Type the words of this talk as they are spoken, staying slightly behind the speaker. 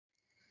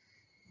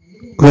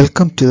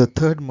Welcome to the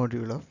third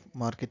module of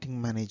marketing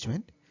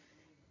management.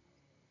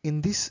 In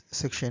this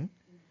section,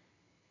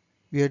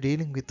 we are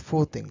dealing with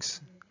four things: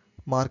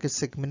 market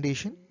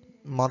segmentation,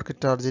 market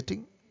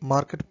targeting,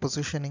 market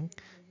positioning,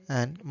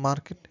 and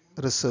market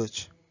research.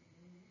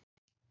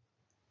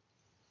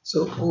 So,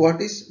 what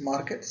is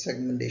market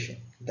segmentation?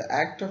 The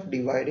act of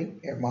dividing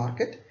a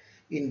market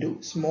into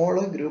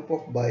smaller group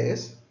of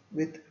buyers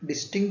with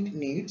distinct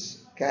needs,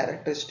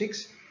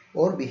 characteristics,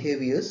 or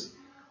behaviors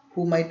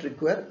who might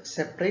require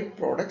separate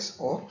products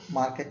or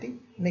marketing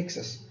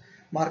mixes.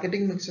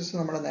 Marketing mixes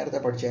നമ്മൾ നേരത്തെ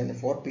പഠിച്ചായിരുന്നു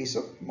 4 P's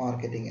of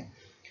marketing.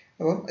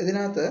 അപ്പം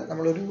ഇതിനകത്ത്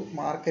നമ്മളൊരു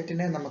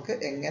മാർക്കറ്റിനെ നമുക്ക്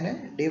എങ്ങനെ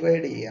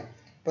divide ചെയ്യാം?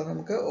 അപ്പോൾ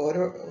നമുക്ക്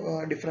ഓരോ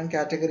ഡിഫറെൻറ്റ്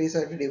കാറ്റഗറീസ്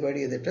ആയിട്ട് ഡിവൈഡ്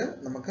ചെയ്തിട്ട്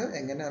നമുക്ക്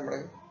എങ്ങനെ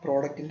നമ്മുടെ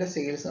പ്രോഡക്റ്റിൻ്റെ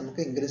സെയിൽസ്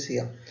നമുക്ക് ഇൻക്രീസ്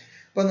ചെയ്യാം.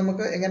 അപ്പോൾ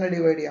നമുക്ക് എങ്ങനെ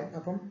ഡിവൈഡ് ചെയ്യാം?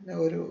 അപ്പം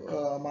ഒരു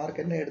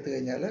മാർക്കറ്റിനെ എടുത്തു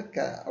കഴിഞ്ഞാൽ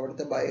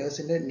അവിടുത്തെ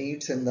ബയേഴ്സിൻ്റെ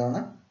നീഡ്സ്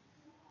എന്താണ്,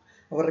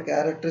 അവരുടെ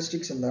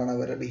ക്യാരക്ടറിസ്റ്റിക്സ് എന്താണ്,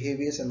 അവരുടെ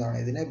ബിഹേവിയേഴ്സ് എന്താണ്,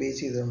 ഇതിനെ ബേസ്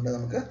ചെയ്തുകൊണ്ട്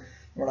നമുക്ക്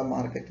നമ്മുടെ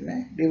മാർക്കറ്റിനെ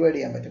ഡിവൈഡ്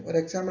ചെയ്യാൻ പറ്റും. ഒരു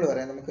എക്സാമ്പിൾ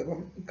പറയാം. നമുക്കിപ്പം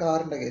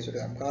കാറിൻ്റെ കേസ്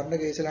എടുക്കാം. കാറിൻ്റെ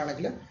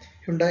കേസിലാണെങ്കിൽ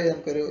ഹ്യുണ്ടായി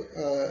നമുക്കൊരു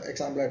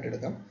എക്സാമ്പിളായിട്ട്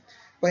എടുക്കാം.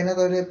 അപ്പോൾ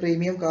അതിനകത്ത് ഒരു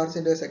പ്രീമിയം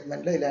കാർസിൻ്റെ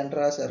സെഗ്മെൻറ്റിൽ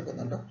ഇലാൻഡ്ര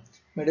ചേർക്കുന്നുണ്ട്.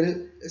 മിഡിൽ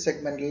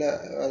സെഗ്മെൻറ്റിൽ,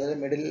 അതായത്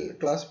മിഡിൽ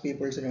ക്ലാസ്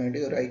പീപ്പിൾസിന് വേണ്ടി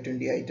ഒരു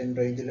i20, i10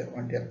 റേഞ്ചിൽ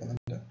വണ്ടി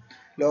ഇറക്കുന്നുണ്ട്.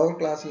 ലോവർ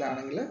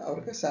ക്ലാസ്സിലാണെങ്കിൽ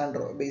അവർക്ക്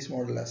സാൻഡ്രോ, ബേസ്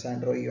മോഡൽ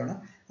സാൻഡ്രോ ആണ്,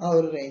 ആ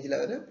ഒരു റേഞ്ചിൽ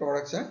അവർ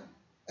പ്രോഡക്റ്റ്സ്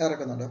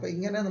ഇറക്കുന്നുണ്ട്. അപ്പോൾ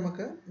ഇങ്ങനെ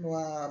നമുക്ക്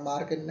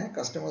മാർക്കറ്റിനെ,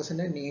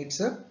 കസ്റ്റമേഴ്സിൻ്റെ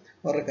നീഡ്സ്,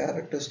 അവരുടെ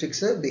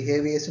ക്യാരക്ടറിസ്റ്റിക്സ്,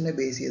 ബിഹേവിയേഴ്സിനെ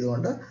ബേസ്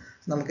ചെയ്തുകൊണ്ട്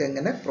നമുക്ക്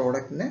എങ്ങനെ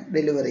പ്രോഡക്റ്റിനെ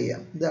ഡെലിവർ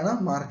ചെയ്യാം. ഇതാണ്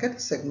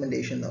മാർക്കറ്റ്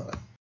സെഗ്മെൻറ്റേഷൻ എന്ന്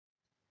പറയുന്നത്.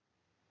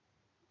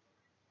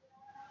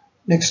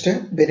 Next,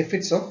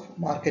 benefits of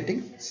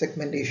marketing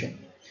segmentation.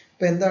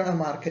 ഇപ്പോൾ എന്താണ്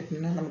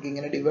മാർക്കറ്റിനെ നമുക്ക്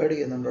ഇങ്ങനെ ഡിവൈഡ്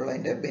ചെയ്യുന്നുണ്ടുള്ള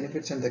അതിൻ്റെ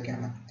ബെനിഫിറ്റ്സ്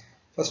എന്തൊക്കെയാണ്?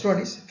 First one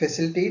is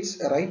facilitates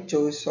right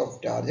choice of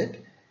target,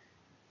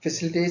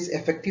 facilitates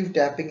effective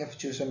tapping of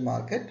chosen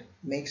market,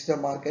 makes the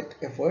market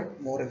effort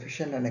more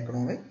efficient and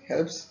economic,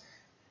 helps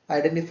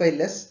identify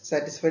less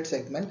satisfied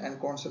segment and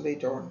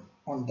concentrate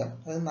on them.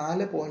 അത്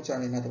 4 points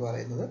ആണ് ഇതിനകത്ത്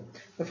പറയുന്നത്.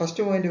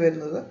 First point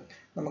വരുന്നത്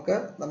നമുക്ക്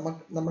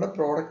നമ്മുടെ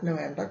പ്രോഡക്റ്റിന്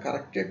വേണ്ട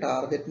correct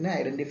ടാർഗറ്റിനെ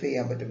identify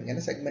ചെയ്യാൻ പറ്റും.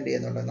 ഇങ്ങനെ സെഗ്മെന്റ്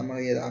ചെയ്യുന്നുണ്ട്. നമ്മൾ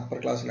ഏത് അപ്പർ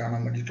ക്ലാസ്സിലാണോ,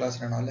 മിഡിൽ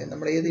ക്ലാസ്സിലാണോ, അല്ലെങ്കിൽ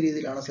നമ്മൾ ഏത്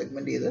രീതിയിലാണോ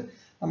സെഗ്മെന്റ് ചെയ്ത്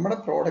നമ്മുടെ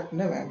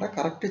പ്രോഡക്റ്റിന് വേണ്ട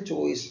കറക്റ്റ്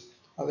ചോയ്സ്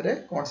അവരെ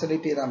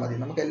കോൺസെൻട്രേറ്റ് ചെയ്താൽ മതി.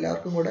 നമുക്ക്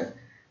എല്ലാവർക്കും കൂടെ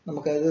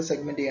നമുക്കത്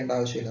സെഗ്മെന്റ് ചെയ്യേണ്ട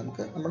ആവശ്യമില്ല.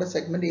 നമുക്ക് നമ്മുടെ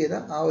സെഗ്മെന്റ് ചെയ്ത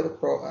ആ ഒരു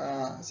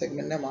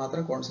സെഗ്മെന്റിനെ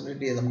മാത്രം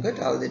കോൺസെൻട്രേറ്റ് ചെയ്ത് നമുക്ക്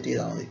ടാർഗറ്റ്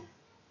ചെയ്താൽ മതി.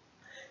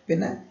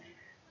 പിന്നെ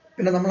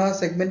നമ്മൾ ആ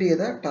സെഗ്മെന്റ്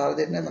ചെയ്ത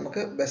ടാർഗറ്റിനെ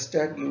നമുക്ക് ബെസ്റ്റ്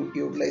ആയിട്ട്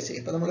യൂട്ടിലൈസ്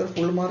ചെയ്യും. ഇപ്പം നമ്മളൊരു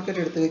ഫുൾ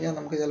മാർക്കറ്റ് എടുത്തു കഴിഞ്ഞാൽ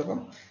നമുക്ക് ചിലപ്പം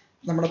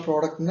നമ്മുടെ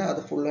പ്രോഡക്റ്റിനെ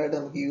അത് ഫുള്ളായിട്ട്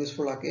നമുക്ക്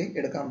യൂസ്ഫുൾ ആക്കി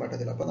എടുക്കാൻ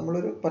പറ്റത്തില്ല. അപ്പോൾ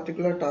നമ്മളൊരു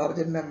പർട്ടിക്കുലർ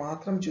ടാർഗറ്റിനെ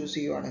മാത്രം ചൂസ്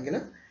ചെയ്യുവാണെങ്കിൽ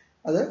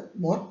അത്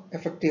മോർ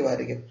എഫക്റ്റീവ്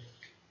ആയിരിക്കും.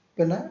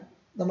 പിന്നെ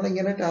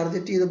നമ്മളിങ്ങനെ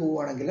ടാർഗറ്റ് ചെയ്ത്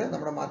പോവുകയാണെങ്കിൽ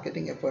നമ്മുടെ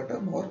marketing effort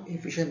more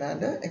efficient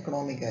and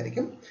economic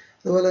ആയിരിക്കും.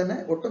 അതുപോലെ തന്നെ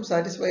ഒട്ടും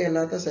സാറ്റിസ്ഫൈ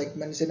അല്ലാത്ത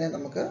സെഗ്മെന്റ്സിനെ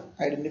നമുക്ക്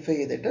ഐഡന്റിഫൈ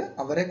ചെയ്തിട്ട്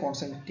അവരെ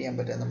കോൺസെൻട്രേറ്റ് ചെയ്യാൻ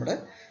പറ്റും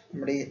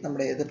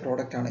നമ്മുടെ ഏത്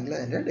പ്രോഡക്റ്റ് ആണെങ്കിലും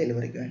അതിൻ്റെ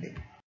ഡെലിവറിക്ക് വേണ്ടി.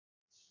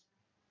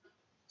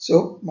 സോ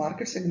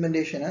മാർക്കറ്റ്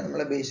സെഗ്മെന്റേഷനെ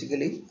നമ്മൾ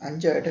ബേസിക്കലി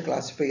 5 ആയിട്ട്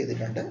ക്ലാസിഫൈ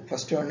ചെയ്തിട്ടുണ്ട്.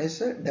 First one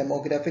is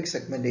demographic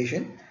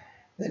segmentation,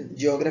 then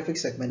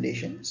geographic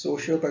segmentation,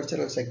 socio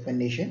cultural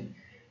segmentation,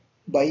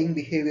 buying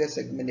behaviour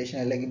segmentation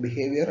അല്ലെങ്കിൽ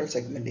behavioural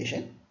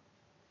segmentation,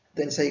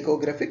 then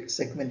psychographic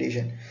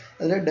segmentation.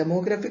 അതിൽ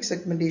ഡെമോഗ്രാഫിക്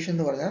സെഗ്മെന്റേഷൻ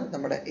എന്ന് പറഞ്ഞാൽ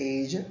നമ്മുടെ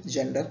ഏജ്,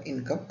 ജെൻഡർ,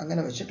 ഇൻകം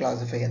അങ്ങനെ വെച്ച്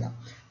ക്ലാസിഫൈ ചെയ്യുന്ന.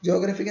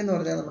 ജിയോഗ്രാഫിക് എന്ന്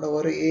പറഞ്ഞാൽ നമ്മുടെ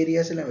ഓരോ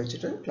ഏരിയാസിനെ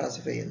വെച്ചിട്ട്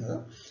ക്ലാസിഫൈ ചെയ്യുന്നത്.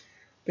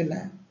 പിന്നെ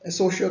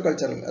സോഷ്യോ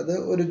കൾച്ചറൽ, അത്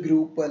ഒരു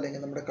ഗ്രൂപ്പ്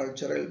അല്ലെങ്കിൽ നമ്മുടെ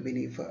കൾച്ചറൽ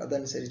ബിലീഫ്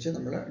അതനുസരിച്ച്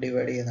നമ്മൾ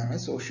ഡിവൈഡ് ചെയ്യുന്നതാണ്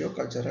സോഷ്യോ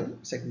കൾച്ചറൽ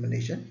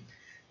സെഗ്മെന്റേഷൻ.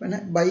 പിന്നെ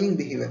ബൈയിങ്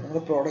ബിഹേവിയർ,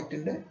 നമ്മുടെ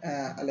പ്രോഡക്റ്റിൻ്റെ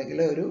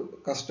അല്ലെങ്കിൽ ഒരു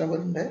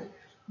കസ്റ്റമറിൻ്റെ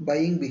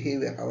ബൈയിങ്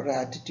ബിഹേവിയർ, അവരുടെ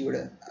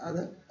ആറ്റിറ്റ്യൂഡ്,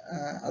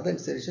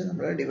 അതനുസരിച്ച്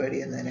നമ്മൾ ഡിവൈഡ്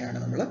ചെയ്യുന്നതിനെയാണ്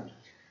നമ്മൾ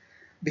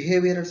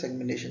ബിഹേവിയറൽ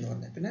സെഗ്മെന്റേഷൻ എന്ന്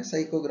പറഞ്ഞത്. പിന്നെ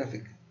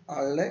സൈക്കോഗ്രാഫിക്,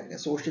 ആളുടെ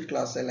social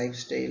class, life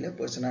style,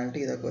 personality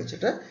ഇതൊക്കെ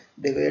വെച്ചിട്ട്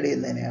ഡിവൈഡ്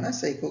ചെയ്യുന്നതിനെയാണ്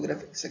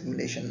സൈക്കോഗ്രാഫിക്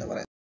സെഗ്മെന്റേഷൻ എന്ന്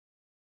പറയുന്നത്.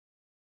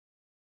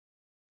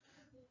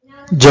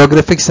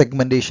 ജിയോഗ്രഫിക്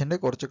സെഗ്മെന്റേഷന്റെ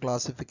കുറച്ച്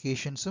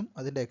ക്ലാസിഫിക്കേഷൻസും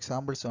അതിന്റെ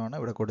എക്സാമ്പിൾസും ആണ്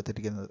ഇവിടെ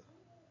കൊടുത്തിരിക്കുന്നത്.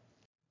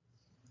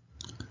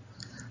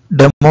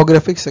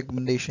 ഡെമോഗ്രാഫിക്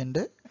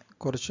സെഗ്മെന്റേഷന്റെ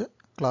കുറച്ച്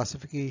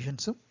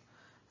ക്ലാസിഫിക്കേഷൻസും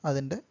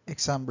അതിന്റെ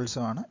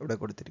എക്സാമ്പിൾസും ആണ് ഇവിടെ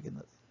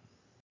കൊടുത്തിരിക്കുന്നത്.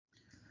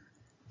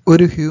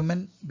 ഒരു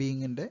ഹ്യൂമൻ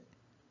ബീയിങ്ങിന്റെ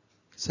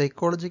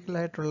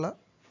സൈക്കോളജിക്കലായിട്ടുള്ള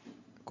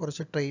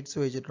കുറച്ച് ട്രേറ്റ്സ്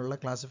വെച്ചിട്ടുള്ള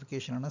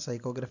ക്ലാസിഫിക്കേഷനാണ്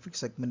സൈക്കോഗ്രാഫിക്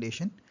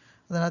സെഗ്മെന്റേഷൻ.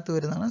 അതിനകത്ത്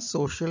വരുന്നതാണ്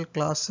social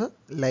class,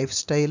 life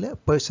style,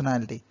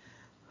 personality.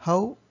 How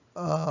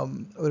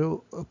ഒരു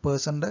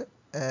പേഴ്സൻ്റെ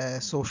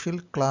സോഷ്യൽ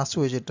ക്ലാസ്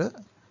വെച്ചിട്ട്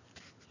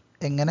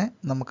എങ്ങനെ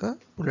നമുക്ക്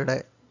പുള്ളിയുടെ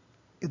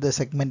ഇത്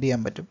സെഗ്മെൻറ്റ്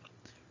ചെയ്യാൻ പറ്റും.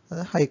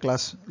 അത് high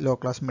class, low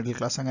class, middle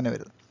class അങ്ങനെ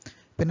വരുന്നത്.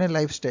 പിന്നെ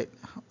life style,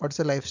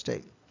 what's a life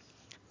style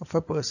of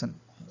A person,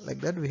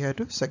 like that we have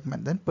to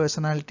segment. Then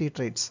personality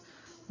traits,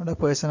 നമ്മുടെ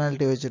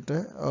പേഴ്സണാലിറ്റി വെച്ചിട്ട്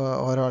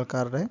ഓരോ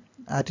ആൾക്കാരുടെ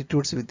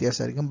attitudes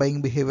വ്യത്യാസമായിരിക്കും,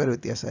 buying behaviour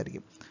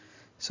വ്യത്യാസമായിരിക്കും.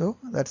 So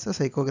that's A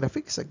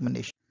psychographic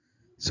segmentation.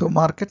 So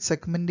market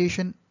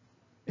segmentation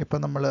ഇപ്പം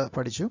നമ്മൾ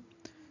പഠിച്ചു.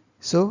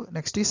 So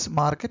next is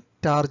market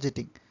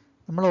targeting.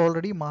 നമ്മൾ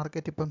already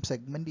market ഇപ്പം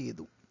segment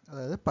ചെയ്തു,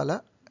 അതായത് പല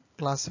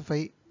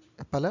ക്ലാസിഫൈ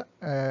പല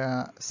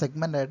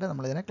സെഗ്മെൻ്റായിട്ട്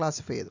നമ്മളിതിനെ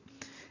ക്ലാസിഫൈ ചെയ്തു.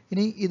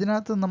 ഇനി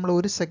ഇതിനകത്ത് നമ്മൾ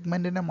ഒരു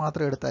സെഗ്മെൻറ്റിനെ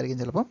മാത്രം എടുത്തായിരിക്കും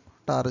ചിലപ്പം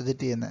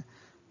ടാർഗറ്റ് ചെയ്യുന്നത്.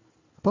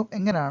 അപ്പം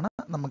എങ്ങനെയാണ്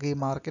നമുക്ക് ഈ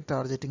മാർക്കറ്റ്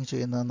ടാർഗറ്റിംഗ്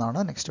ചെയ്യുന്നതെന്നാണ്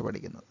നെക്സ്റ്റ്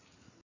പഠിക്കുന്നത്.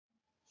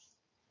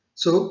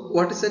 So,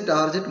 what is a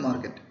target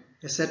market?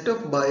 A set of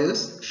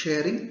buyers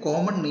sharing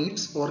common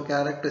needs or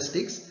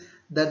characteristics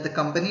that the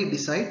company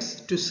decides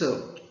to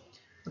serve.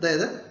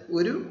 അതായത്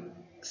ഒരു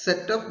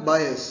സെറ്റ് ഓഫ്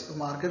ബയേഴ്സ്,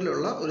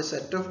 മാർക്കറ്റിലുള്ള ഒരു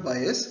സെറ്റ് ഓഫ്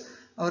ബയേഴ്സ്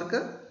അവർക്ക്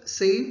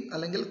സെയിം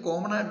അല്ലെങ്കിൽ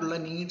common ആയിട്ടുള്ള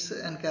needs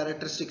and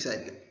characteristics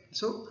ആയിരിക്കും.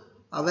 So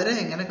അവരെ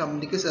എങ്ങനെ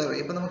കമ്പനിക്ക് സെർവ്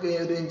ചെയ്യും. ഇപ്പം നമുക്ക്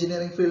ഒരു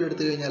എഞ്ചിനീയറിംഗ് ഫീൽഡ്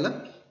എടുത്തു കഴിഞ്ഞാൽ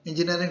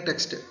എഞ്ചിനീയറിംഗ്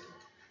ടെക്സ്റ്റ്,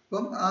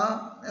 അപ്പം ആ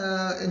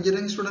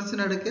എഞ്ചിനീയറിംഗ്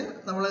സ്റ്റുഡൻസിനിടയ്ക്ക്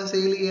നമ്മൾ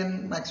സെയിൽ ചെയ്യാൻ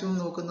മാക്സിമം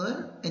നോക്കുന്നത്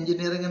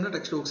എഞ്ചിനീയറിംഗിൻ്റെ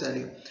ടെക്സ്റ്റ് ബുക്സ്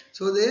ആയിരിക്കും.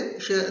 So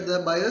the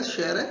buyers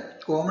share A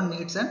common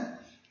needs and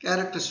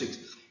characteristics.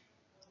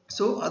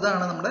 So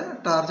അതാണ് നമ്മുടെ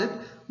ടാർഗറ്റ്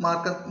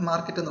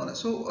മാർക്കറ്റ് എന്ന് പറയുന്നത്.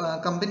 സോ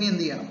കമ്പനി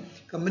എന്ത് ചെയ്യണം?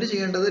 കമ്പനി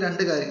ചെയ്യേണ്ടത്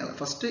രണ്ട് കാര്യങ്ങൾ.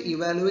 First,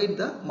 evaluate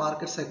the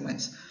market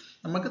segments.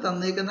 നമുക്ക്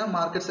തന്നിരിക്കുന്ന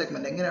മാർക്കറ്റ്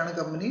സെഗ്മെന്റ് എങ്ങനെയാണ്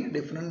കമ്പനി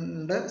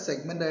ഡിഫറെന്റ്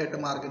സെഗ്മെന്റ് ആയിട്ട്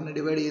മാർക്കറ്റിനെ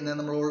ഡിവൈഡ് ചെയ്യുന്നത്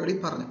നമ്മൾ ഓൾറെഡി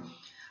പറഞ്ഞു.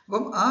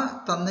 അപ്പം ആ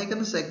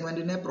തന്നേക്കുന്ന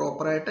സെഗ്മെന്റിനെ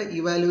പ്രോപ്പറായിട്ട്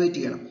ഇവാലുവേറ്റ്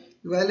ചെയ്യണം.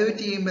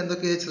 ഇവാലുവേറ്റ് ചെയ്യുമ്പോൾ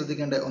എന്തൊക്കെയാണ്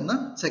ശ്രദ്ധിക്കേണ്ടത്? ഒന്ന്,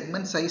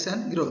 സെഗ്മെന്റ് സൈസ്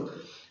ആൻഡ് ഗ്രോത്ത്.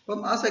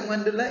 അപ്പം ആ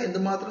സെഗ്മെന്റിൽ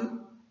എന്തുമാത്രം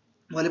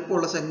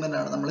വലുപ്പമുള്ള സെഗ്മെന്റ്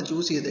ആണ് നമ്മൾ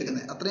ചൂസ്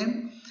ചെയ്തേക്കുന്നത്, അത്രയും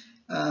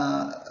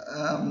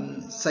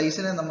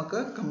സൈസിനെ നമുക്ക്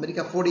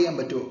കമ്പനിക്ക് അഫോർഡ് ചെയ്യാൻ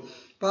പറ്റുമോ?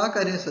 അപ്പോൾ ആ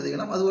കാര്യം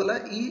ശ്രദ്ധിക്കണം. അതുപോലെ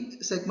ഈ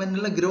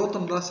സെഗ്മെന്റിൽ ഗ്രോത്ത്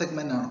ഉള്ള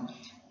സെഗ്മെന്റ് ആണോ?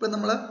 ഇപ്പം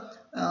നമ്മൾ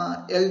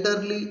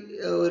എൽഡർലി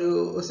ഒരു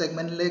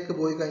സെഗ്മെന്റിലേക്ക്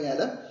പോയി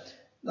കഴിഞ്ഞാൽ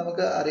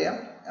നമുക്ക് അറിയാം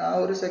ആ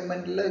ഒരു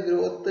സെഗ്മെന്റിൽ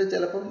ഗ്രോത്ത്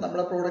ചിലപ്പം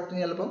നമ്മുടെ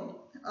പ്രോഡക്റ്റിന് ചിലപ്പം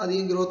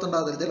അധികം ഗ്രോത്ത്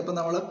ഉണ്ടാകത്തില്ല. ചിലപ്പോൾ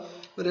നമ്മൾ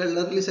ഒരു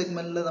എൽഡർലി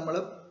സെഗ്മെന്റിൽ നമ്മൾ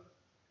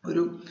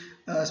ഒരു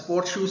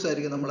സ്പോർട്സ് ഷൂസ്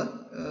ആയിരിക്കും നമ്മൾ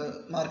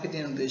മാർക്കറ്റ്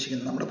ചെയ്യാൻ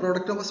ഉദ്ദേശിക്കുന്നത്. നമ്മുടെ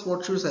പ്രോഡക്റ്റ്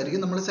സ്പോർട്സ് ഷൂസ്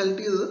ആയിരിക്കും നമ്മൾ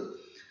സെലക്ട് ചെയ്തത്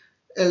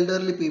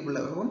എൽഡർലി പീപ്പിൾ.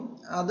 അപ്പം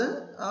അത്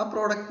ആ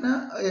പ്രോഡക്റ്റിന്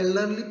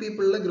എൽഡർലി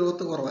പീപ്പിളിലെ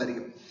ഗ്രോത്ത്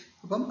കുറവായിരിക്കും.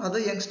 അപ്പം അത്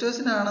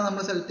യങ്സ്റ്റേഴ്സിനാണ്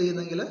നമ്മൾ സെലക്ട്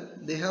ചെയ്യുന്നതെങ്കിൽ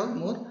they have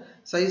more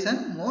size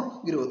and more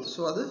growth.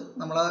 So അത്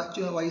നമ്മൾ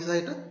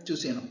വൈസായിട്ട്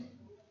ചൂസ് ചെയ്യണം.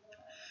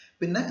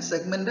 പിന്നെ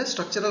സെഗ്മെന്റ്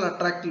സ്ട്രക്ചറൽ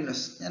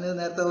അട്രാക്റ്റീവ്നെസ്. ഞാനിത്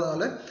നേരത്തെ പറഞ്ഞ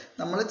പോലെ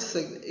നമ്മൾ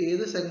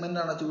ഏത്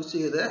സെഗ്മെന്റാണ് ചൂസ്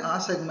ചെയ്തത് ആ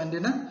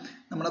സെഗ്മെന്റിന്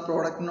നമ്മുടെ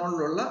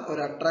പ്രോഡക്റ്റിനോടുള്ള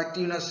ഒരു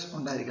അട്രാക്റ്റീവ്നെസ്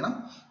ഉണ്ടായിരിക്കണം.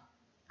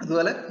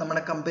 അതുപോലെ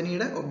നമ്മുടെ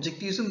കമ്പനിയുടെ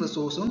ഒബ്ജക്റ്റീവ്സും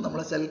റിസോഴ്സും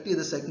നമ്മൾ സെലക്ട്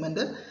ചെയ്ത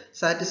സെഗ്മെന്റ്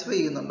സാറ്റിസ്ഫൈ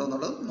ചെയ്യുന്നുണ്ടോ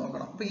എന്നുള്ളത്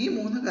നോക്കണം. അപ്പോൾ ഈ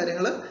മൂന്ന്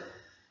കാര്യങ്ങൾ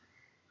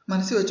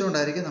മനസ്സിൽ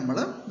വെച്ചുകൊണ്ടായിരിക്കും നമ്മൾ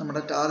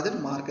നമ്മുടെ ടാർഗറ്റ്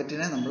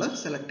മാർക്കറ്റിനെ നമ്മൾ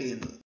സെലക്ട്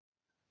ചെയ്യുന്നത്.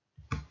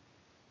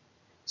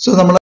 സോ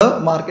നമ്മൾ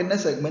മാർക്കറ്റിനെ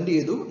സെഗ്മെന്റ്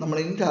ചെയ്തു, നമ്മൾ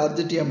ഇനി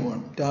ടാർഗറ്റ് ചെയ്യാൻ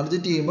പോവാണ്.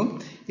 ടാർഗറ്റ് ചെയ്യുമ്പം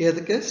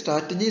ഏതൊക്കെ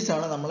സ്ട്രാറ്റജീസ്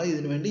ആണ് നമ്മൾ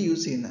ഇതിനു വേണ്ടി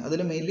യൂസ് ചെയ്യുന്നത്? അതിൽ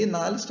മെയിൻലി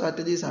 4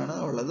 സ്ട്രാറ്റജീസ് ആണ്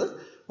ഉള്ളത്.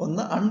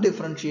 ഒന്ന്,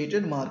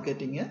 undifferentiated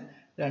marketing.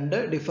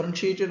 2,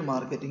 differentiated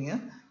marketing.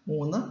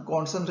 3,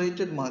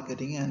 concentrated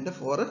marketing. And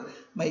 4,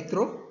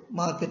 micro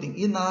marketing.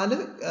 ഈ 4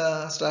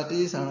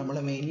 സ്ട്രാറ്റജീസ് ആണ് നമ്മൾ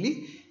മെയിൻലി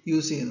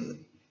യൂസ് ചെയ്യുന്നത്.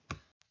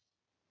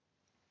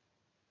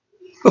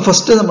 ഇപ്പോൾ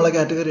ഫസ്റ്റ് നമ്മൾ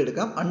കാറ്റഗറി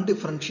എടുക്കാം,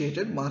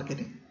 അൺഡിഫറൻഷിയേറ്റഡ്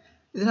മാർക്കറ്റിംഗ്.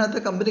 ഇതിനകത്ത്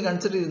കമ്പനി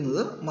കൺസിഡർ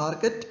ചെയ്യുന്നത്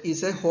market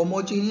is A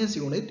homogeneous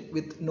unit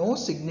with no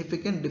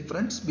significant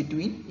difference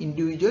between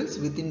individuals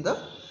within the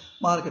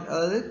market.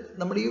 അതായത്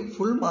നമ്മുടെ ഈ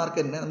ഫുൾ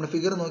മാർക്കറ്റിനെ നമ്മുടെ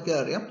ഫിഗർ നോക്കിയാൽ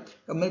അറിയാം,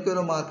 കമ്പനിക്ക്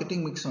ഒരു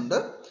മാർക്കറ്റിംഗ് മിക്സ് ഉണ്ട്.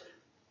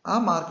 ആ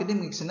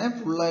മാർക്കറ്റിംഗ് മിക്സിനെ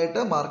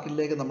ഫുള്ളായിട്ട്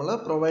മാർക്കറ്റിലേക്ക് നമ്മൾ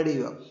പ്രൊവൈഡ്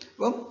ചെയ്യുക.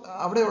 അപ്പം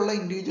അവിടെയുള്ള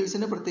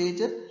ഇൻഡിവിജ്വൽസിന്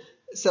പ്രത്യേകിച്ച്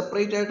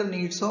സെപ്പറേറ്റ് ആയിട്ട്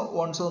നീഡ്സോ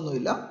വോൺസോ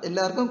ഒന്നുമില്ല,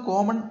 എല്ലാവർക്കും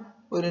കോമൺ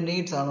ഒരു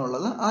നീഡ്സ് ആണ്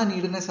ഉള്ളത്. ആ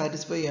നീഡിനെ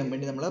സാറ്റിസ്ഫൈ ചെയ്യാൻ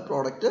വേണ്ടി നമ്മൾ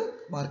പ്രോഡക്റ്റ്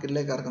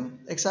മാർക്കറ്റിലേക്ക് ഇറക്കുന്നു.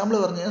 എക്സാമ്പിൾ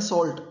പറഞ്ഞു കഴിഞ്ഞാൽ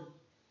സോൾട്ട്,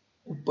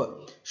 ഉപ്പ്,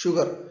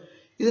 ഷുഗർ.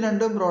 ഇത്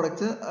രണ്ടും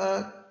പ്രോഡക്റ്റ്സ്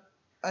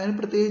അതിന്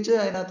പ്രത്യേകിച്ച്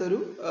അതിനകത്തൊരു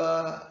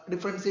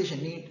ഡിഫറൻസിയേഷൻ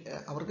നീഡ്.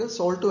 അവർക്ക്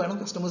സോൾട്ട് വേണം,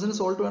 കസ്റ്റമേഴ്സിന്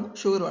സോൾട്ട് വേണം,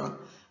 ഷുഗർ വേണം.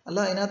 അല്ല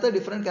അതിനകത്ത്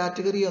ഡിഫറെൻറ്റ്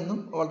കാറ്റഗറി ഒന്നും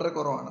വളരെ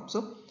കുറവാണ്. സോ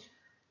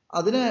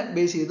അതിനെ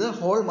ബേസ് ചെയ്ത്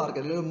ഹോൾ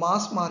മാർക്കറ്റിൽ ഒരു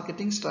മാസ്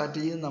മാർക്കറ്റിംഗ്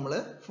സ്ട്രാറ്റജി നമ്മൾ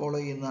ഫോളോ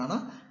ചെയ്യുന്നതാണ്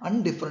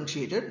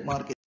അൺഡിഫറൻഷിയേറ്റഡ്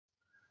മാർക്കറ്റിംഗ്.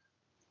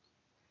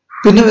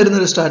 പിന്നെ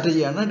വരുന്നൊരു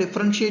സ്ട്രാറ്റജിയാണ്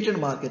ഡിഫറൻഷിയേറ്റഡ്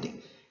മാർക്കറ്റിംഗ്.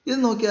 ഇത്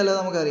നോക്കിയാൽ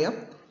നമുക്കറിയാം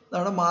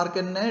നമ്മുടെ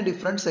മാർക്കറ്റിനെ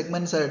ഡിഫറെൻറ്റ്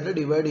സെഗ്മെന്റ്സ് ആയിട്ട്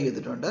ഡിവൈഡ്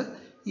ചെയ്തിട്ടുണ്ട്.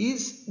 ഈ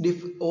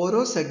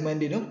ഓരോ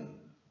സെഗ്മെന്റിനും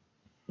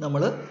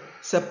നമ്മൾ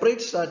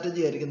സെപ്പറേറ്റ്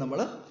സ്ട്രാറ്റജി ആയിരിക്കും നമ്മൾ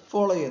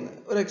ഫോളോ ചെയ്യുന്നത്.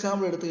 ഒരു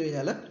എക്സാമ്പിൾ എടുത്തു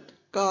കഴിഞ്ഞാൽ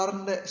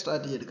കാറിൻ്റെ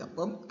സ്ട്രാറ്റജി എടുക്കാം.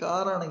 അപ്പം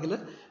കാറാണെങ്കിൽ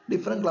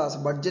ഡിഫറെൻറ്റ് ക്ലാസ്,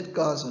 ബഡ്ജറ്റ്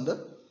കാർസ് ഉണ്ട്,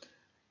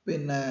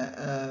 പിന്നെ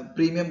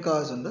പ്രീമിയം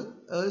കാർസ് ഉണ്ട്,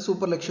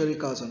 സൂപ്പർ ലക്ഷറി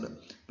കാർസ് ഉണ്ട്.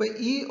 അപ്പോൾ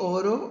ഈ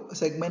ഓരോ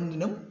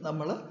സെഗ്മെന്റിനും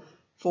നമ്മൾ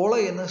ഫോളോ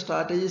ചെയ്യുന്ന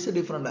സ്ട്രാറ്റജീസ്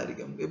ഡിഫറെൻ്റ്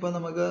ആയിരിക്കും. ഇപ്പോൾ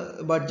നമുക്ക്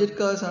ബഡ്ജറ്റ്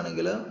കാർസ്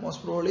ആണെങ്കിൽ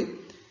മോസ്റ്റ് പ്രോബ്ലി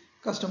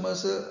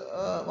കസ്റ്റമേഴ്സ്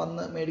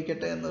വന്ന്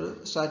മേടിക്കട്ടെ എന്നൊരു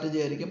സ്ട്രാറ്റജി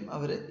ആയിരിക്കും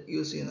അവർ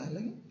യൂസ് ചെയ്യുന്നത്.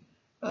 അല്ലെങ്കിൽ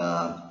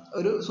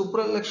ഒരു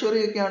സൂപ്പർ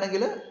ലക്ഷറി ഒക്കെ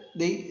ആണെങ്കിൽ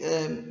they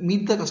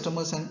meet the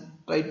customers and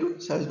try to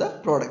cell the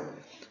product.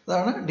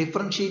 അതാണ്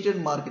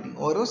ഡിഫറൻഷിയേറ്റഡ് മാർക്കറ്റിംഗ്.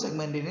 ഓരോ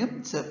സെഗ്മെന്റിനും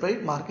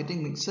സെപ്പറേറ്റ്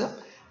മാർക്കറ്റിംഗ് മിക്സ്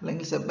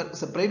അല്ലെങ്കിൽ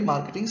സെപ്പറേറ്റ്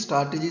മാർക്കറ്റിംഗ്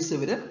സ്ട്രാറ്റജീസ്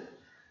ഇവർ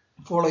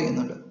ഫോളോ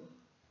ചെയ്യുന്നുണ്ട്.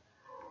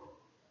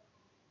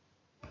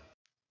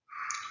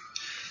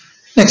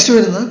 നെക്സ്റ്റ്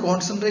വരുന്നത്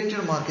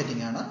കോൺസെൻട്രേറ്റഡ്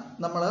മാർക്കറ്റിംഗ് ആണ്.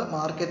 നമ്മൾ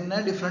മാർക്കറ്റിനെ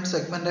ഡിഫറെൻറ്റ്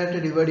സെഗ്മെന്റ് ആയിട്ട്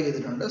ഡിവൈഡ്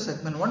ചെയ്തിട്ടുണ്ട്.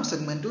 Segment 1,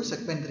 segment 2,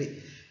 segment 3.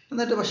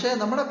 എന്നിട്ട് പക്ഷേ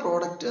നമ്മുടെ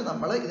പ്രോഡക്റ്റ്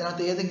നമ്മൾ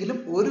ഇതിനകത്ത് ഏതെങ്കിലും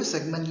ഒരു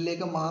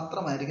സെഗ്മെന്റിലേക്ക്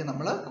മാത്രമായിരിക്കും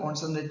നമ്മൾ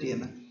കോൺസെൻട്രേറ്റ്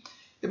ചെയ്യുന്നത്.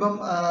 ഇപ്പം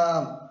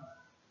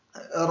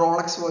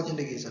റോളക്സ്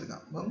വാച്ചിൻ്റെ കേസ്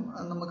എടുക്കാം. അപ്പം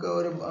നമുക്ക്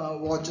ഒരു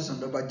വാച്ചസ്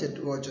ഉണ്ട്,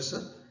 ബഡ്ജറ്റ് വാച്ചസ്,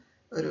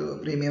 ഒരു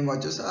പ്രീമിയം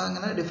വാച്ചസ്,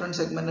 അങ്ങനെ ഡിഫറെൻറ്റ്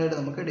സെഗ്മെൻ്റായിട്ട്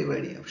നമുക്ക്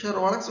ഡിവൈഡ് ചെയ്യാം. പക്ഷേ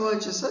റോളക്സ്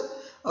വാച്ചസ്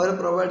അവർ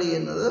പ്രൊവൈഡ്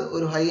ചെയ്യുന്നത്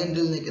ഒരു ഹൈ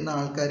എൻഡിൽ നിൽക്കുന്ന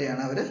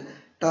ആൾക്കാരെയാണ് അവർ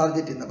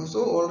ടാർഗറ്റ് ചെയ്യുന്നത്. അപ്പോൾ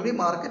സോ ഓൾറെഡി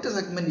മാർക്കറ്റ്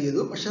സെഗ്മെൻറ്റ്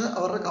ചെയ്തു, പക്ഷേ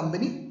അവരുടെ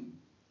കമ്പനി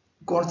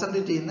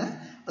കോൺസെൻട്രേറ്റ് ചെയ്യുന്ന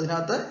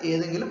അതിനകത്ത്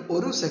ഏതെങ്കിലും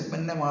ഒരു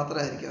സെഗ്മെൻറ്റിനെ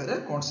മാത്രമായിരിക്കും അവർ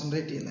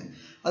കോൺസെൻട്രേറ്റ് ചെയ്യുന്നത്.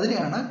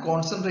 അതിനെയാണ്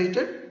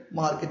കോൺസെൻട്രേറ്റഡ്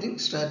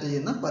മാർക്കറ്റിംഗ് സ്ട്രാറ്റജി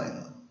എന്ന്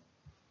പറയുന്നത്.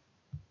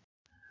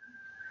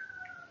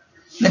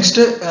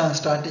 നെക്സ്റ്റ്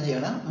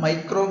സ്ട്രാറ്റജിയാണ്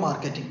മൈക്രോ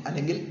മാർക്കറ്റിംഗ്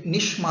അല്ലെങ്കിൽ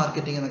നിഷ്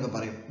മാർക്കറ്റിംഗ് എന്നൊക്കെ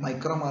പറയും.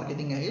 മൈക്രോ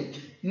മാർക്കറ്റിംഗ് അല്ലെങ്കിൽ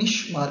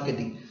നിഷ്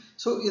മാർക്കറ്റിംഗ്.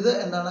 സോ ഇത്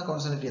എന്താണ്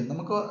കോൺസെൻട്രേറ്റ് ചെയ്യുന്നത്?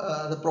 നമുക്ക്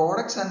the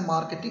products and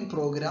marketing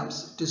programmes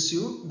to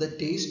suit the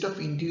taste of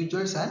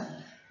individuals and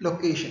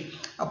location.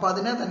 അപ്പോൾ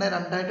അതിനെ തന്നെ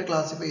രണ്ടായിട്ട്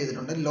ക്ലാസിഫൈ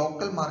ചെയ്തിട്ടുണ്ട്,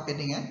 local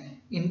marketing and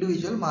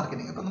individual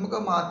marketing. അപ്പോൾ നമുക്ക്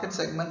മാർക്കറ്റ്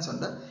സെഗ്മെന്റ്സ്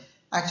ഉണ്ട്.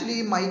 ആക്ച്വലി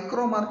ഈ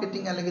മൈക്രോ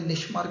മാർക്കറ്റിംഗ് അല്ലെങ്കിൽ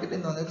നിഷ് മാർക്കറ്റിംഗ്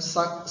എന്ന്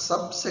പറഞ്ഞാൽ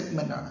സബ്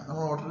സെഗ്മെന്റ് ആണ്.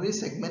 നമ്മൾ ഓൾറെഡി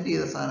സെഗ്മെന്റ്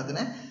ചെയ്ത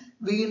സാധനത്തിനെ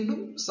വീണ്ടും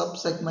സബ്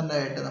സെഗ്മെന്റ്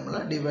ആയിട്ട് നമ്മൾ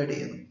ഡിവൈഡ്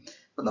ചെയ്യുന്നു.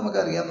 അപ്പം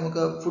നമുക്കറിയാം,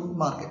 നമുക്ക് ഫുഡ്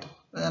മാർക്കറ്റ്,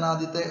 ഞാൻ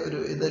ആദ്യത്തെ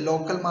ഇത്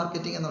ലോക്കൽ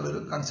മാർക്കറ്റിംഗ്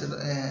എന്നുള്ളൊരു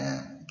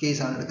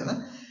കേസാണ്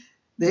എടുക്കുന്നത്.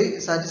 ദേ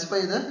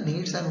satisfy the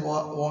needs and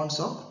wants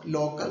of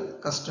local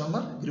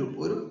customer group.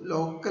 ഒരു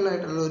ലോക്കൽ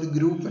ആയിട്ടുള്ള ഒരു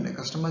ഗ്രൂപ്പിന്റെ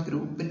കസ്റ്റമർ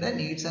ഗ്രൂപ്പിന്റെ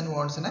നീഡ്സ് ആൻഡ്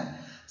വാണ്ട്സിനെ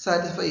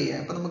സാറ്റിസ്ഫൈ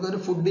ചെയ്യാം. ഇപ്പം നമുക്കൊരു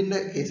ഫുഡിന്റെ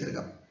കേസ്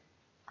എടുക്കാം.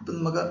 ഇപ്പം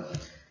നമുക്ക്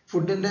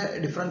ഫുഡിന്റെ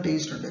ഡിഫറെൻറ്റ്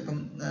ടേസ്റ്റ് ഉണ്ട്. ഇപ്പം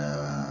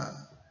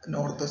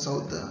നോർത്ത്,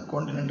 സൗത്ത്,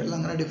 കോണ്ടിനെന്റൽ,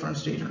 അങ്ങനെ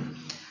ഡിഫറെൻറ്റ് സ്റ്റേറ്റ് ഉണ്ട്.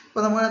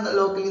 അപ്പോൾ നമ്മൾ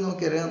ലോക്കലി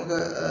നോക്കിയറിയാം, നമുക്ക്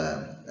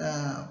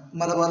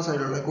മലബാർ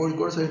സൈഡിലുള്ള,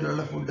 കോഴിക്കോട്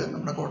സൈഡിലുള്ള ഫുഡ്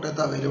നമ്മുടെ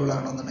കോട്ടയത്ത് അവൈലബിൾ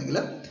ആണെന്നുണ്ടെങ്കിൽ,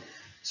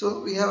 so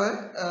we have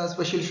A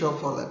special shop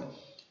for that.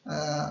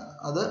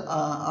 അത്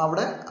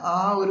അവിടെ ആ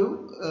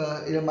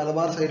ഒരു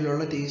മലബാർ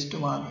സൈഡിലുള്ള ടേസ്റ്റ്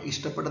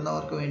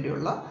ഇഷ്ടപ്പെടുന്നവർക്ക്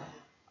വേണ്ടിയുള്ള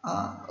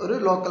ഒരു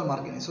ലോക്കൽ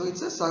മാർക്കറ്റിംഗ്. സോ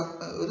ഇറ്റ്സ്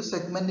ഒരു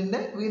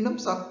സെഗ്മെന്റിന്റെ വീണ്ടും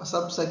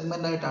സബ്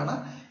സെഗ്മെന്റ് ആയിട്ടാണ്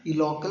ഈ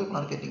ലോക്കൽ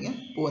മാർക്കറ്റിംഗ്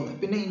പോകുന്നത്.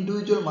 പിന്നെ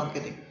ഇൻഡിവിജ്വൽ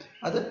മാർക്കറ്റിംഗ്,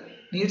 അത്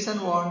needs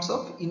and wants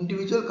of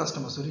individual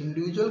customers. ഒരു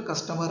individual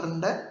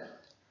കസ്റ്റമറിന്റെ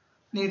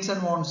needs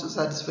and wants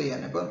satisfy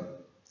ചെയ്യാൻ. ഇപ്പം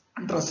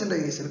ഡ്രസ്സിന്റെ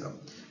കേസ് എടുക്കാം.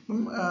 ഇപ്പം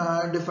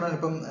ഡിഫറെൻറ്റ്,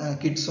 ഇപ്പം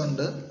കിഡ്സ്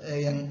ഉണ്ട്,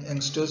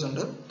 യങ്സ്റ്റേഴ്സ്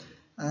ഉണ്ട്,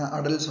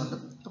 അഡൽട്സ് ഉണ്ട്.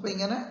 അപ്പോൾ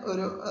ഇങ്ങനെ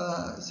ഒരു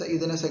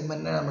ഇതിനെ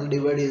സെഗ്മെന്റിനെ നമ്മൾ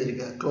ഡിവൈഡ്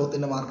ചെയ്തിരിക്കുക,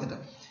 ക്ലോത്തിന്റെ മാർക്കറ്റ്.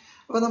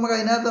 അപ്പോൾ നമുക്ക്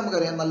അതിനകത്ത്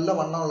നമുക്കറിയാം, നല്ല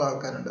വണ്ണമുള്ള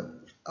ആൾക്കാരുണ്ട്,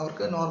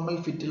 അവർക്ക് നോർമൽ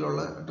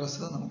ഫിറ്റിലുള്ള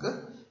ഡ്രസ്സ് നമുക്ക്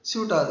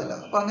സ്യൂട്ട് ആകത്തില്ല.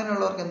 അപ്പോൾ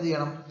അങ്ങനെയുള്ളവർക്ക് എന്ത്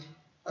ചെയ്യണം?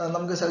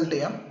 നമുക്ക് സെലക്ട്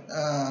ചെയ്യാം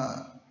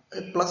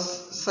പ്ലസ്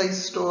സൈസ്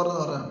സ്റ്റോർ എന്ന്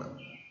പറയുന്നുണ്ട്,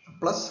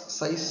 പ്ലസ്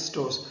സൈസ്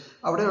സ്റ്റോഴ്സ്.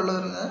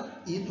 അവിടെയുള്ളവർക്ക്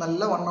ഈ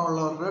നല്ല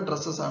വണ്ണമുള്ളവരുടെ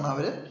ഡ്രസ്സസ് ആണ്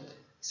അവർ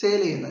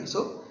സെയിൽ ചെയ്യുന്നത്. സോ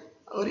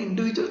ഒരു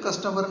ഇൻഡിവിജ്വൽ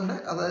കസ്റ്റമറിൻ്റെ,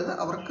 അതായത്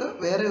അവർക്ക്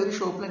വേറെ ഒരു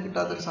ഷോപ്പിലും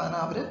കിട്ടാത്തൊരു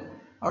സാധനം അവർ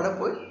അവിടെ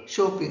പോയി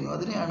ഷോപ്പ് ചെയ്യുന്നു.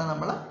 അതിനെയാണ്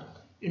നമ്മൾ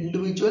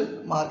ഇൻഡിവിജ്വൽ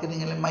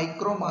മാർക്കറ്റിംഗ് അല്ലെങ്കിൽ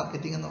മൈക്രോ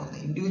മാർക്കറ്റിംഗ് എന്ന്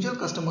പറയുന്നത്. ഇൻഡിവിജ്വൽ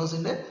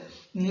കസ്റ്റമേഴ്സിൻ്റെ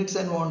നീഡ്സ്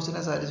ആൻഡ്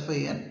വാണ്ട്സിനെ സാറ്റിസ്ഫൈ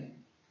ചെയ്യാൻ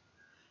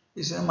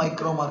is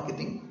micro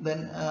marketing. Then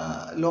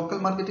local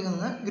marketing എന്ന്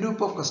പറഞ്ഞാൽ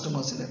ഗ്രൂപ്പ് ഓഫ്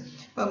കസ്റ്റമേഴ്സിൻ്റെ.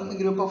 ഇപ്പം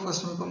ഗ്രൂപ്പ് ഓഫ്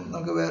കസ്റ്റമേഴ്സ്, ഇപ്പം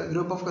നമുക്ക്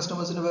ഗ്രൂപ്പ് ഓഫ്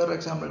കസ്റ്റമേഴ്സിൻ്റെ വേറൊരു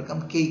എക്സാമ്പിൾ എടുക്കാം,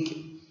 കേക്ക്.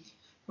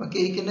 അപ്പം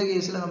കേക്കിൻ്റെ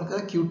കേസിൽ നമുക്ക്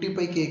ക്യൂട്ടി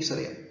പൈ കേക്ക്സ്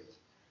അറിയാം.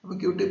 അപ്പോൾ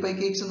ക്യൂട്ടി പൈ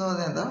കേക്ക്സ് എന്ന്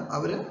പറഞ്ഞാൽ എന്താ?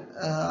 അവർ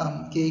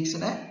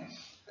കേക്ക്സിനെ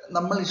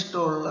നമ്മൾ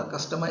ഇഷ്ടമുള്ള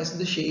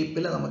കസ്റ്റമൈസ്ഡ്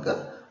ഷേപ്പിൽ നമുക്ക്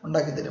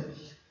ഉണ്ടാക്കി തരും,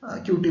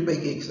 ക്യൂട്ടി പൈ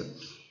കേക്ക്സ്.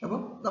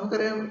 അപ്പം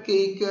നമുക്കറിയാം,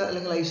 കേക്ക്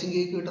അല്ലെങ്കിൽ ഐസിങ്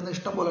കേക്ക് കിട്ടുന്ന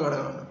ഇഷ്ടം പോലെ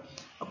കടകളുണ്ട്.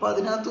 അപ്പോൾ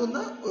അതിനകത്തു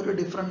നിന്ന് ഒരു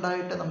ഡിഫറെൻ്റ്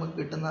ആയിട്ട് നമുക്ക്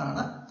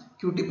കിട്ടുന്നതാണ്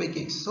cutie pie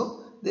cakes. So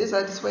they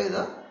satisfy the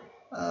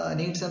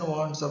needs and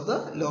wants of the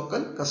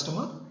local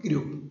customer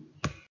group.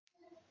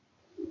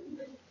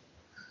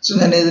 So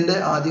ഞാൻ ഇതിൻ്റെ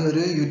ആദ്യം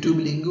ഒരു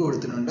യൂട്യൂബ് ലിങ്ക്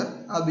കൊടുത്തിട്ടുണ്ട്,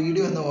 ആ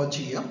വീഡിയോ ഒന്ന് വാച്ച്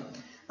ചെയ്യാം.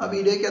 ആ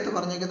വീഡിയോയ്ക്കകത്ത്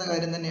പറഞ്ഞേക്കുന്ന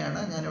കാര്യം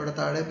തന്നെയാണ് ഞാൻ ഇവിടെ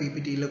താഴെ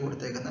PPT-യിൽ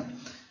കൊടുത്തേക്കുന്നത്.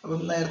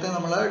 അപ്പം നേരത്തെ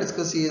നമ്മൾ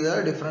ഡിസ്കസ് ചെയ്ത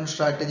ഡിഫറെൻറ്റ്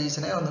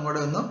സ്ട്രാറ്റജീസിനെ ഒന്നും കൂടെ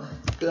ഒന്ന്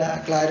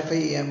ക്ലാരിഫൈ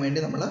ചെയ്യാൻ വേണ്ടി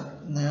നമ്മൾ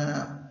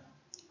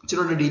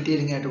ഇച്ചിരി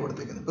ഡീറ്റെയിലിംഗ് ആയിട്ട്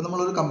കൊടുത്തേക്കുന്നത്. ഇപ്പം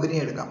നമ്മളൊരു കമ്പനി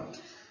എടുക്കാം.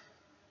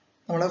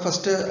 നമ്മൾ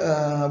ഫസ്റ്റ്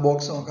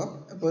ബോക്സ് നോക്കാം.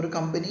 ഇപ്പോൾ ഒരു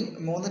company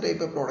 3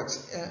 type products,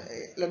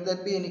 let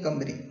that be any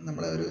company,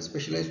 നമ്മൾ ഒരു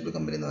സ്പെഷ്യലൈസ്ഡ്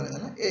കമ്പനി എന്ന്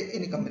പറയുന്നത്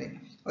എനി കമ്പനി,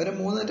 അവർ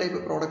 3 ടൈപ്പ്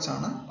പ്രോഡക്ട്സ്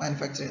ആണ്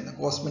മാനുഫാക്ചർ ചെയ്യുന്നത്: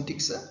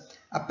 കോസ്മെറ്റിക്സ്,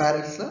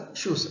 അപ്പാരൽസ്,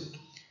 ഷൂസ്.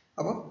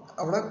 അപ്പം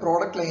അവിടെ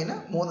പ്രോഡക്റ്റ് ലൈന്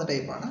 3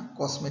 ടൈപ്പാണ്: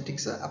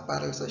 കോസ്മെറ്റിക്സ്,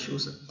 അപ്പാരൽസ്,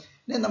 ഷൂസ്.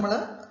 ഇനി നമ്മൾ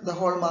ദ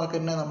ഹോൾ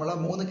മാർക്കറ്റിനെ നമ്മൾ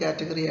 3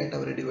 കാറ്റഗറി ആയിട്ട്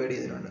അവർ ഡിവൈഡ്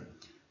ചെയ്തിട്ടുണ്ട്.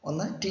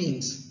 ഒന്ന്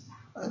ടീൻസ്,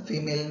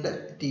 ഫീമെയിലിൻ്റെ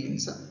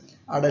ടീൻസ്,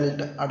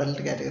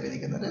 അഡൽട്ട് കാറ്റഗറി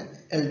നിൽക്കുന്നത്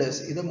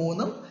എൽഡേഴ്സ്. ഇത്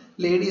 3ഉം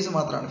ലേഡീസ്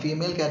മാത്രമാണ്,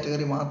 ഫീമെയിൽ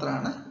കാറ്റഗറി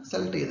മാത്രമാണ്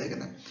സെലക്ട്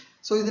ചെയ്തേക്കുന്നത്.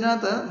 സോ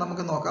ഇതിനകത്ത്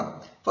നമുക്ക് നോക്കാം.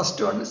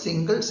 First one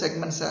single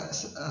segment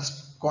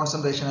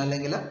concentration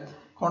അല്ലെങ്കിൽ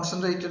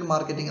കോൺസെൻട്രേറ്റഡ്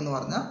മാർക്കറ്റിംഗ് എന്ന്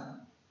പറഞ്ഞ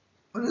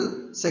ഒരു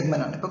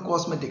സെഗ്മെന്റ് ആണ്. ഇപ്പം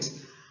കോസ്മെറ്റിക്സ്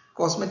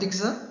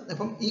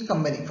ഇപ്പം ഈ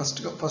company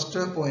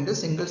first point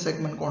single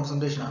segment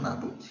concentration ആണ്.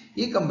 അപ്പം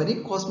ഈ കമ്പനി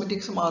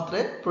കോസ്മെറ്റിക്സ്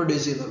മാത്രമേ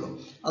പ്രൊഡ്യൂസ് ചെയ്യുന്നുള്ളൂ.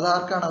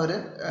 അതാർക്കാണ് അവർ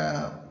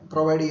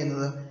പ്രൊവൈഡ്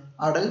ചെയ്യുന്നത്?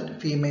 അഡൽട്ട്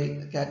ഫീമെയിൽ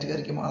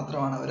കാറ്റഗറിക്ക്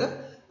മാത്രമാണ് അവർ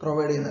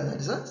പ്രൊവൈഡ് ചെയ്യുന്നത്.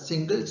 That is A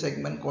single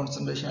segment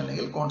concentration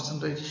അല്ലെങ്കിൽ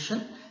കോൺസെൻട്രേഷൻ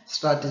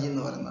സ്ട്രാറ്റജി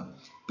എന്ന് പറയുന്നത്.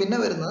 പിന്നെ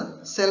വരുന്നത്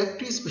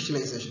സെലക്റ്റീവ്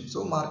സ്പെഷ്യലൈസേഷൻ. സോ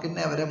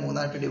മാർക്കറ്റിനെ അവരെ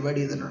 3ആയിട്ട് ഡിവൈഡ്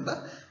ചെയ്തിട്ടുണ്ട്.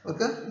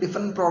 അവർക്ക്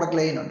ഡിഫറെൻറ്റ് പ്രോഡക്റ്റ്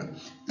ലൈൻ ഉണ്ട്.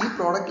 ഈ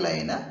പ്രോഡക്റ്റ്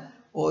ലൈന്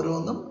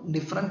ഓരോന്നും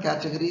ഡിഫറെൻറ്റ്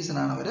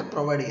കാറ്റഗറീസിനാണ് അവർ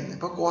പ്രൊവൈഡ് ചെയ്യുന്നത്.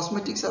 ഇപ്പോൾ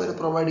കോസ്മെറ്റിക്സ് അവർ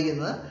പ്രൊവൈഡ്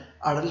ചെയ്യുന്നത്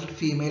അഡൽട്ട്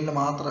ഫീമെയിലിന്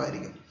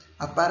മാത്രമായിരിക്കും.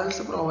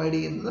 അപ്പാരൽസ് പ്രൊവൈഡ്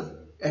ചെയ്യുന്നത്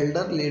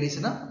എൽഡർ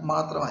ലേഡീസിന്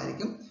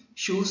മാത്രമായിരിക്കും.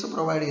 ഷൂസ്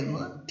പ്രൊവൈഡ്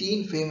ചെയ്യുന്നത് ടീൻ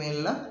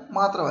ഫീമെയിലിന്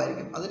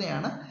മാത്രമായിരിക്കും.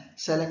 അതിനെയാണ്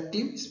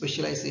സെലക്റ്റീവ്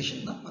സ്പെഷ്യലൈസേഷൻ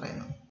എന്ന്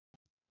പറയുന്നത്.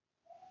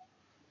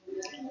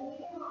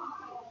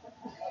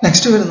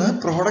 നെക്സ്റ്റ് വരുന്നത്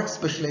പ്രോഡക്റ്റ്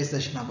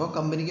സ്പെഷ്യലൈസേഷൻ. അപ്പോൾ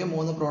കമ്പനിക്ക്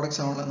 3 പ്രോഡക്ട്സ്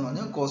ആണുള്ളതെന്ന്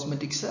പറഞ്ഞു.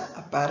 Cosmetics,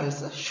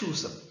 apparels,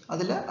 shoes.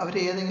 അതിൽ അവർ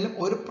ഏതെങ്കിലും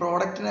ഒരു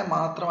പ്രോഡക്റ്റിനെ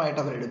മാത്രമായിട്ട്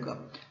അവരെടുക്കുക.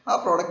 ആ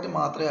പ്രോഡക്റ്റ്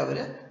മാത്രമേ അവർ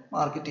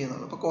മാർക്കറ്റ്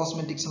ചെയ്യുന്നുള്ളൂ. അപ്പോൾ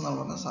കോസ്മെറ്റിക്സ് എന്ന്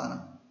പറയുന്ന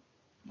സാധനം,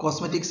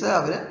 കോസ്മെറ്റിക്സ്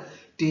അവർ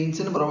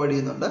ടീൻസിന് പ്രൊവൈഡ്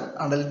ചെയ്യുന്നുണ്ട്,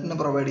 അഡൽറ്റിന്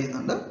പ്രൊവൈഡ്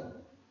ചെയ്യുന്നുണ്ട്,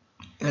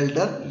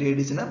 എൽഡർ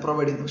ലേഡീസിന്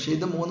പ്രൊവൈഡ് ചെയ്യുന്നു. പക്ഷേ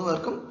ഇത് 3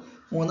 പേർക്കും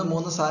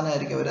മൂന്ന്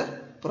സാധനമായിരിക്കും അവർ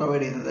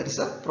പ്രൊവൈഡ് ചെയ്യുന്നത്. That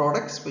is A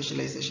product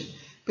specialisation.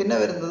 പിന്നെ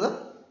വരുന്നത്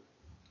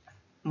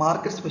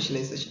മാർക്കറ്റ്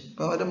സ്പെഷ്യലൈസേഷൻ.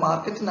 ഇപ്പോൾ അവർ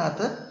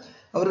മാർക്കറ്റിനകത്ത്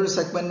അവരൊരു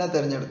സെഗ്മെന്റിനെ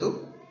തിരഞ്ഞെടുത്തു.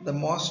 The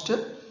most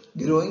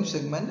growing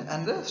segment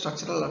and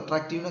structural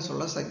attractiveness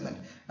ഉള്ള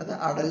സെഗ്മെന്റ്, അത്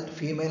അഡൽട്ട്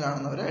ഫീമെയിൽ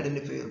ആണെന്ന് അവർ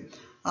ഐഡന്റിഫൈ ചെയ്തു.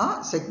 ആ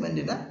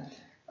സെഗ്മെന്റിന്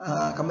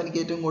കമ്പനിക്ക്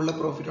ഏറ്റവും കൂടുതൽ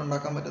പ്രോഫിറ്റ്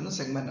ഉണ്ടാക്കാൻ പറ്റുന്ന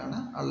സെഗ്മെന്റ് ആണ്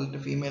അഡൽട്ട്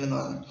ഫീമെയിൽ എന്ന്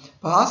പറയുന്നത്.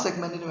 അപ്പോൾ ആ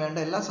സെഗ്മെന്റിന് വേണ്ട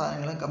എല്ലാ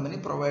സാധനങ്ങളും കമ്പനി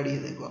പ്രൊവൈഡ്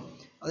ചെയ്തേക്കുക.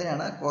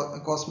 അതിനാണ്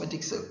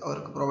കോസ്മെറ്റിക്സ്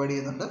അവർക്ക് പ്രൊവൈഡ്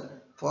ചെയ്യുന്നുണ്ട്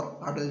four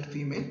adult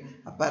female,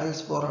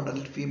 apparels four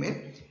adult female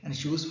and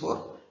shoes four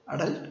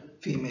adult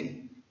female.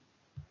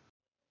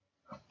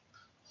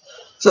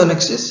 So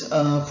next is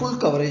full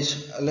coverage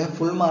അല്ലെ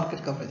ഫുൾ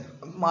മാർക്കറ്റ് കവറേജ്.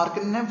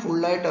 മാർക്കറ്റിനെ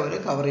ഫുള്ളായിട്ട് അവർ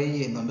കവറേജ്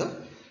ചെയ്യുന്നുണ്ട്.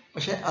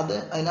 പക്ഷേ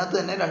അതിനകത്ത്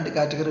തന്നെ 2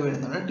 കാറ്റഗറി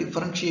വരുന്നുണ്ട്,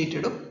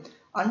 ഡിഫറൻഷിയേറ്റഡും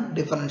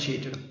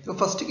അൺഡിഫറൻഷിയേറ്റഡും. ഇപ്പോൾ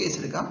ഫസ്റ്റ് കേസ്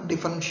എടുക്കാം,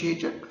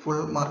 differentiated full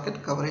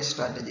market coverage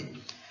strategy.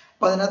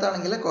 അപ്പോൾ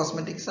അതിനകത്താണെങ്കിൽ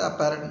കോസ്മെറ്റിക്സ്,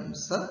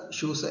 അപ്പാരൽസ്,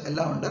 ഷൂസ്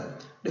എല്ലാം ഉണ്ട്,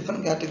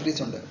 ഡിഫറെൻറ്റ്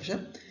കാറ്റഗറീസ് ഉണ്ട്. പക്ഷേ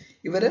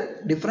ഇവർ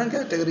ഡിഫറെൻറ്റ്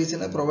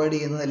കാറ്റഗറീസിന് പ്രൊവൈഡ്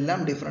ചെയ്യുന്നത് എല്ലാം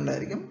ഡിഫറെൻ്റ്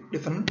ആയിരിക്കും.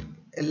 ഡിഫറെൻറ്റ്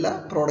എല്ലാ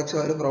പ്രോഡക്ട്സും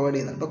അവർ പ്രൊവൈഡ്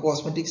ചെയ്യുന്നുണ്ട്. ഇപ്പോൾ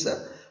കോസ്മെറ്റിക്സ്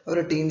അവർ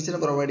ടീൻസിന്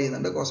പ്രൊവൈഡ്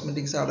ചെയ്യുന്നുണ്ട്,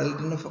 കോസ്മെറ്റിക്സ്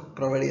അഡൽറ്റിന്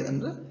പ്രൊവൈഡ്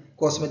ചെയ്യുന്നുണ്ട്,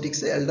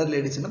 കോസ്മെറ്റിക്സ് എൽഡർ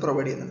ലേഡീസിന്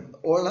പ്രൊവൈഡ് ചെയ്യുന്നുണ്ട്.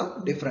 All are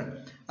different.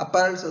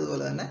 അപ്പാരൽസ്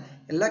അതുപോലെ തന്നെ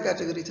എല്ലാ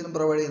കാറ്റഗറീസിനും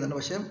പ്രൊവൈഡ് ചെയ്യുന്നുണ്ട്.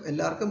 പക്ഷേ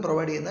എല്ലാവർക്കും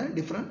പ്രൊവൈഡ് ചെയ്യുന്നത്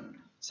ഡിഫറെൻറ്റ്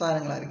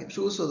സാധനങ്ങളായിരിക്കും.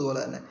 ഷൂസ് അതുപോലെ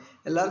തന്നെ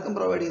എല്ലാവർക്കും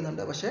പ്രൊവൈഡ്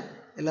ചെയ്യുന്നുണ്ട്, പക്ഷേ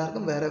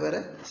എല്ലാവർക്കും വേറെ വേറെ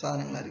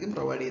സാധനങ്ങളായിരിക്കും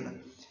പ്രൊവൈഡ് ചെയ്യുന്നത്.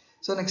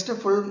 So next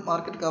full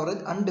market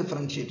coverage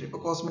undifferentiated.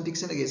 ഇപ്പോൾ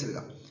കോസ്മെറ്റിക്സിൻ്റെ കേസ്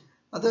എടുക്കാം,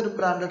 അതൊരു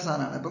ബ്രാൻഡഡ്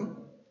സാധനമാണ്. ഇപ്പം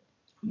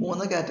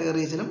 3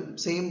 കാറ്റഗറീസിലും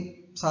സെയിം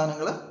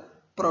സാധനങ്ങൾ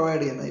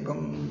പ്രൊവൈഡ് ചെയ്യുന്നത്. ഇപ്പം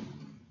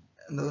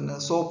എന്താ പറയുക,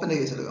 സോപ്പിൻ്റെ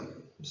കേസ് എടുക്കാം,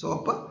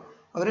 സോപ്പ്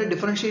അവർ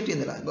ഡിഫറൻഷിയേറ്റ്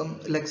ചെയ്യുന്നില്ല. ഇപ്പം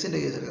ലെക്സിൻ്റെ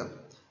കേസ് എടുക്കാം,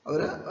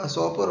 അവർ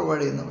സോപ്പ്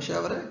പ്രൊവൈഡ് ചെയ്യുന്നു, പക്ഷേ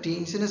അവർ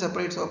ടീൻസിന്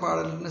സെപ്പറേറ്റ് സോപ്പ്,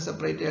 അഡൽറ്റിന്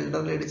സെപ്പറേറ്റ്,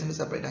 എൽഡർ ലേഡീസിന്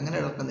സെപ്പറേറ്റ് അങ്ങനെ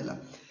ഇറക്കുന്നില്ല.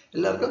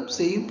 എല്ലാവർക്കും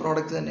സെയിം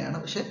പ്രോഡക്റ്റ് തന്നെയാണ്,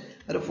 പക്ഷേ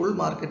അവർ ഫുൾ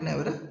മാർക്കറ്റിനെ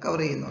അവർ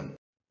കവർ ചെയ്യുന്നുണ്ട്.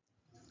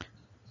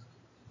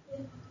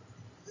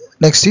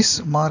 Next is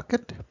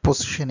market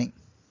positioning.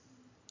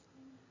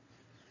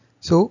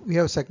 So we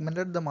have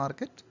segmented the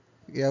market,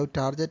 we have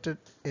targeted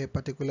a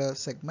particular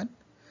segment,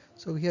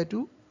 so we have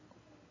to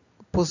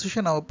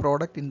position our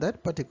product in that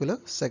particular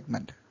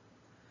segment.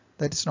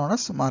 That is known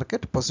as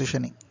market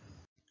positioning.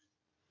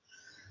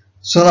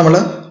 So നമ്മൾ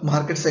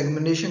market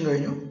segmentation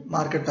കഴിഞ്ഞു,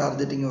 market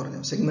targeting പറഞ്ഞു.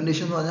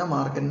 Segmentation എന്ന് പറഞ്ഞാൽ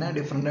മാർക്കറ്റിനെ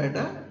different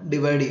ആയിട്ട്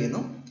divide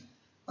ചെയ്യുന്നു.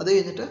 അത്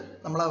കഴിഞ്ഞിട്ട്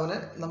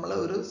നമ്മൾ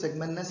ഒരു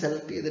സെഗ്മെന്റിനെ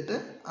സെലക്ട് ചെയ്തിട്ട്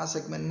ആ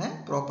സെഗ്മെന്റിനെ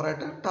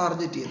പ്രോപ്പറായിട്ട്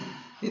ടാർഗറ്റ് ചെയ്യുന്നു.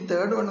 ഈ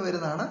തേർഡ് വൺ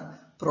വരുന്നതാണ്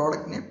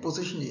പ്രോഡക്റ്റിനെ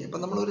പൊസിഷൻ ചെയ്യുക.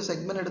 ഇപ്പം നമ്മൾ ഒരു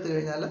സെഗ്മെന്റ് എടുത്തു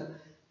കഴിഞ്ഞാൽ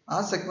ആ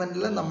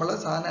സെഗ്മെന്റിൽ നമ്മൾ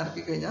സാധനം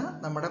ഇറക്കി കഴിഞ്ഞാൽ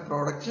നമ്മുടെ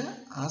പ്രോഡക്റ്റ്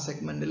ആ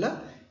സെഗ്മെന്റിൽ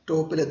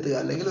ടോപ്പിലെത്തുക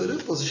അല്ലെങ്കിൽ ഒരു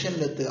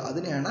പൊസിഷനിലെത്തുക.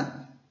 അതിനെയാണ്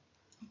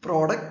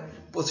പ്രോഡക്റ്റ്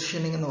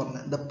പൊസിഷനിങ് എന്ന്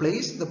പറഞ്ഞത്. The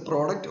place the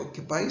product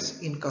occupies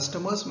in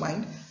customers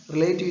mind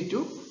relative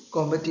to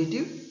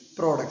competitive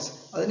products,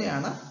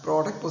 അതിനെയാണ്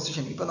പ്രോഡക്റ്റ്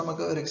പൊസിഷനിങ്. ഇപ്പം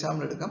നമുക്ക് ഒരു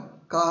എക്സാമ്പിൾ എടുക്കാം,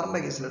 കാറിൻ്റെ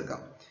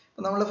കേസിലെടുക്കാം.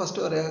 അപ്പം നമ്മൾ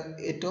ഫസ്റ്റ് പറയാം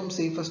ഏറ്റവും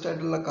സേഫസ്റ്റ്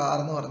ആയിട്ടുള്ള കാർ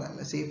എന്ന് പറഞ്ഞാൽ,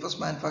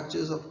 സേഫസ്റ്റ്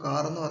മാനുഫാക്ചേഴ്സ് ഓഫ്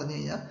കാർ എന്ന് പറഞ്ഞു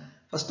കഴിഞ്ഞാൽ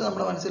ഫസ്റ്റ്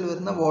നമ്മുടെ മനസ്സിൽ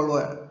വരുന്ന വോൾവോ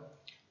ആണ്.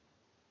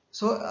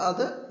 സോ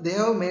അത് they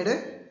have made A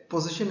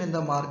position in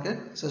the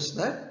market such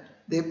that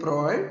they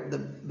provide the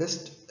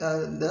best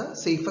the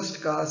safest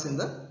cars in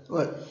the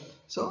world.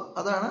 So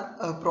അതാണ്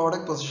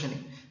പ്രോഡക്റ്റ്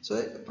പൊസിഷനിങ്. സോ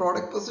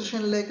പ്രോഡക്റ്റ്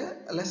പൊസിഷനിലേക്ക്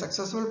അല്ലെങ്കിൽ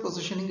സക്സസ്ഫുൾ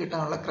പൊസിഷനിങ്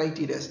കിട്ടാനുള്ള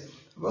ക്രൈറ്റീരിയാസ്.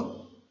 അപ്പോൾ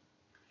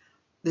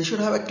they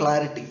should have a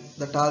clarity,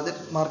 the target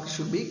market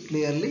should be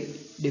clearly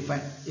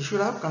defined, it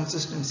should have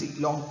consistency,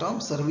 long term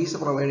service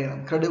provide ചെയ്യണം,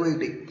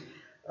 credibility.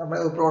 നമ്മുടെ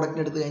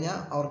പ്രോഡക്റ്റിന് എടുത്തു കഴിഞ്ഞാൽ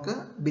അവർക്ക്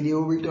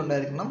ബിലീവബിലിറ്റി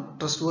ഉണ്ടായിരിക്കണം,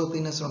 ട്രസ്റ്റ്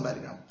വർത്തിനെസ്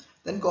ഉണ്ടായിരിക്കണം.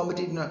 then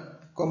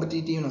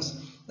competitiveness,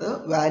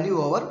 value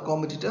over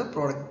competitor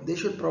product, they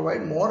should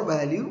provide more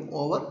value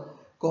over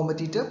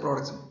competitor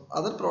products,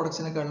 other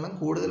productsനെക്കാളും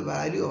കൂടുതൽ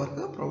value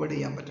അവർക്ക് provide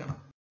ചെയ്യാൻ പറ്റണം.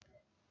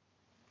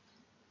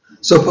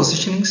 So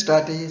positioning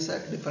strategies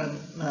different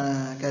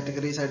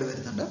categories ആയിട്ട്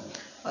വരുന്നുണ്ട്.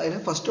 അതിൽ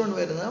ഫസ്റ്റ് വൺ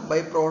വരുന്നത് by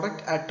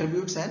product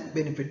attributes and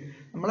benefit.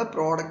 നമ്മളെ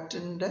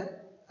പ്രോഡക്റ്റിൻ്റെ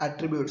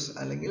ആട്രിബ്യൂട്ട്സ്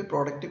അല്ലെങ്കിൽ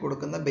പ്രോഡക്റ്റ്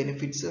കൊടുക്കുന്ന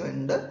ബെനിഫിറ്റ്സ്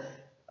ഉണ്ട്,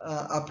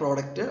 ആ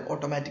product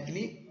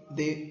automatically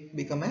they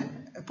become A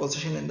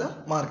position in the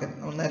market.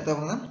 നമ്മൾ നേരത്തെ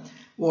പറഞ്ഞ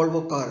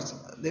വോൾവോ കാർസ്,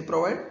 ദേ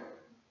provide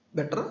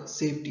better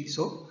safety.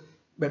 So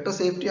better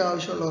safety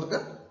ആവശ്യമുള്ളവർക്ക്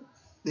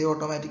ദേ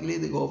automatically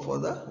they go for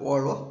the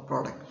Volvo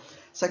product.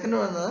 Second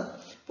വന്നത്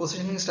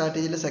പൊസിഷനിങ്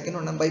സ്ട്രാറ്റജിയിൽ സെക്കൻഡ്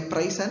വന്നത് ബൈ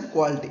പ്രൈസ് ആൻഡ്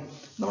ക്വാളിറ്റി.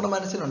 നമ്മുടെ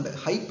മനസ്സിലുണ്ട്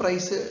high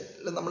price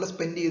നമ്മൾ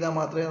spend ചെയ്താൽ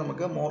മാത്രമേ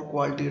നമുക്ക് മോർ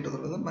ക്വാളിറ്റി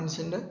കിട്ടത്തുള്ളൂ.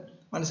 മനുഷ്യൻ്റെ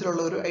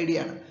മനസ്സിലുള്ള ഒരു ഐഡിയ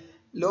ആണ്.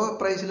 ലോ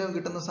പ്രൈസിൽ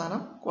കിട്ടുന്ന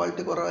സാധനം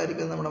ക്വാളിറ്റി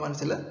കുറവായിരിക്കും നമ്മുടെ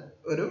മനസ്സിൽ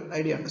ഒരു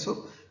ഐഡിയ ഉണ്ട്. So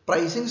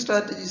pricing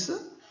strategies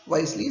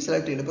wisely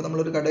select ചെയ്യണം. ഇപ്പോൾ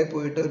നമ്മളൊരു കടയിൽ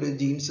പോയിട്ട് ഒരു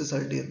ജീൻസ്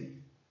സെലക്ട് ചെയ്യുന്നു.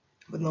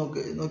 അപ്പം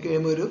നോക്കി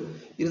കഴിയുമ്പോൾ ഒരു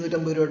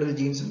 250 രൂപയുടെ ഒരു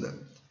ജീൻസ് ഉണ്ട്,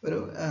 ഒരു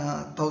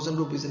 1000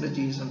 റുപ്പീസിൻ്റെ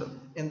ജീൻസ് ഉണ്ട്.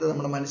 എന്താ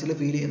നമ്മുടെ മനസ്സിൽ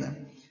ഫീൽ ചെയ്യുന്നത്?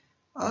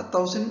 ആ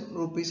 1000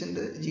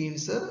 റുപ്പീസിൻ്റെ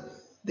jeans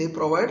they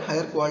provide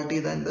higher quality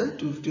than the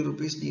 250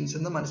 rupees jeans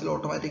എന്ന് മനസ്സിൽ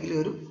ഓട്ടോമാറ്റിക്കലി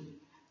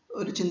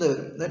ഒരു ചിന്ത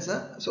വരും. That's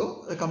so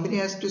the company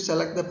has to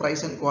select the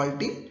price and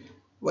quality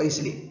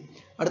wisely.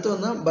 അടുത്ത്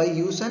വന്ന് ബൈ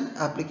യൂസ് ആൻഡ്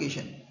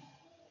ആപ്ലിക്കേഷൻ.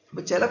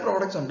 ഇപ്പോൾ ചില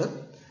പ്രോഡക്റ്റ്സ് ഉണ്ട്,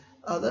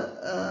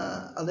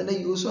 അതിൻ്റെ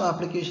യൂസും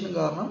ആപ്ലിക്കേഷനും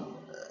കാരണം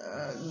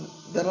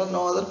there are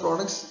no other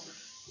products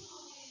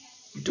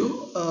to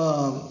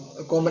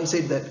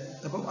compensate that.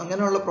 അപ്പം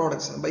അങ്ങനെയുള്ള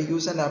products by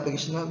use and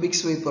application.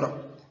 Vicks വേപ്പുറം,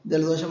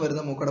 ജലദോഷം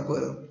വരുന്ന, മൂക്കടപ്പ്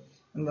വരുന്നു,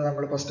 എന്താ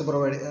നമ്മൾ ഫസ്റ്റ്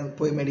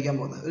പോയി മേടിക്കാൻ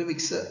പോകുന്നത് ഒരു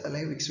വിക്സ്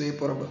അല്ലെങ്കിൽ വിക്സ്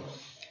വേപ്പുറം,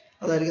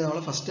 അതായിരിക്കും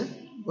നമ്മൾ ഫസ്റ്റ്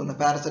പോകുന്നത്.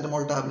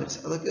 പാരസെറ്റമോൾ ടാബ്ലറ്റ്സ്,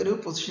 അതൊക്കെ ഒരു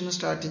പൊസിഷൻ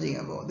സ്റ്റാർട്ട്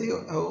ചെയ്യാൻ പോകും. They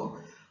have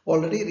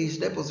already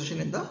reached A position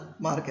in the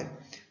market.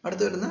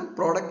 അടുത്ത് വരുന്ന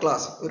പ്രോഡക്റ്റ്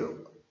ക്ലാസ്. ഒരു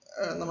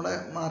നമ്മുടെ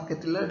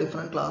മാർക്കറ്റിൽ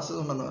ഡിഫറെൻറ്റ് ക്ലാസ്സസ്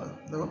ഉണ്ടെന്ന്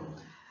പറയുന്നത്. അപ്പം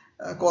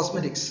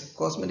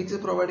കോസ്മെറ്റിക്സ്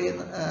പ്രൊവൈഡ്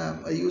ചെയ്യുന്ന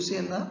യൂസ്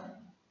ചെയ്യുന്ന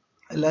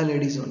എല്ലാ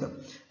ലേഡീസും ഉണ്ട്.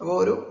 അപ്പോൾ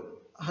ഒരു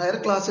ഹയർ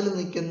ക്ലാസ്സിൽ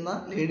നിൽക്കുന്ന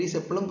ലേഡീസ്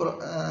എപ്പോഴും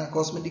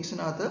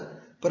കോസ്മെറ്റിക്സിനകത്ത്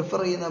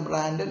പ്രിഫർ ചെയ്യുന്ന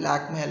ബ്രാൻഡ്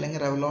ലാക്മെ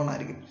അല്ലെങ്കിൽ റെവ്ലോൺ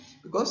ആയിരിക്കും.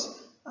 Because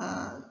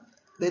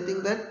they think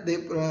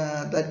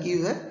that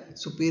gives a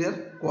superior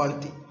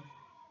quality.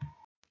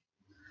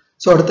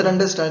 So അടുത്ത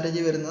രണ്ട്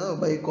സ്ട്രാറ്റജി വരുന്നത്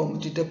ബൈ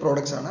കോമ്പറ്റീറ്റർ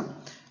പ്രോഡക്ട്സ് ആണ്.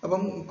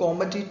 അപ്പം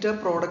കോമ്പറ്റീറ്റർ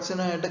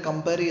പ്രോഡക്ട്സിനായിട്ട്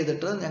കമ്പയർ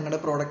ചെയ്തിട്ട് ഞങ്ങളുടെ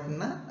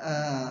പ്രോഡക്റ്റിന്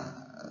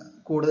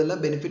കൂടുതൽ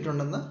ബെനിഫിറ്റ്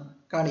ഉണ്ടെന്ന്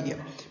കാണിക്കുക.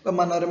 ഇപ്പം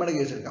മനോരമയുടെ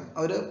കേസ് എടുക്കാം.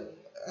 അവർ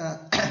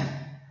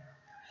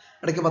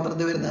ഇടയ്ക്ക്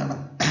പത്രത്തിൽ വരുന്നതാണ്,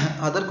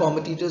 അതർ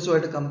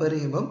കോമ്പറ്റീറ്റേഴ്സുമായിട്ട് കമ്പയർ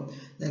ചെയ്യുമ്പം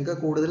ഞങ്ങൾക്ക്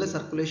കൂടുതൽ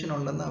സർക്കുലേഷൻ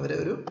ഉണ്ടെന്ന്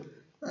അവരൊരു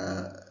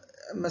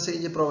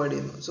മെസ്സേജ് പ്രൊവൈഡ്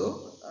ചെയ്യുന്നു. സോ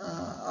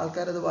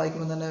ആൾക്കാരത്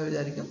വായിക്കുമ്പോൾ തന്നെ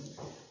വിചാരിക്കും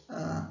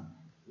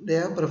they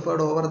have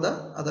preferred over the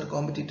other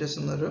competitors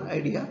എന്നൊരു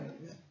ഐഡിയ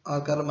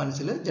ആൾക്കാരുടെ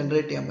മനസ്സിൽ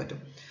ജനറേറ്റ് ചെയ്യാൻ പറ്റും.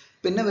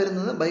 പിന്നെ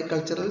വരുന്നത് ബൈ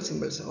കൾച്ചറൽ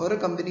സിമ്പിൾസ്. ഓരോ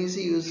കമ്പനീസ്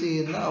യൂസ്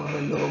ചെയ്യുന്ന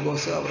അവരുടെ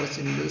ലോഗോസ്, അവരുടെ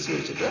സിമ്പിൾസ്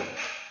വെച്ചിട്ട്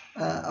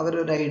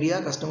അവരൊരു ഐഡിയ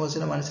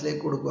കസ്റ്റമേഴ്സിന്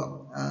മനസ്സിലേക്ക് കൊടുക്കുക.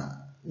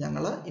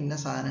 ഞങ്ങൾ ഇന്ന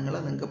സാധനങ്ങൾ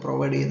നിങ്ങൾക്ക്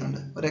പ്രൊവൈഡ്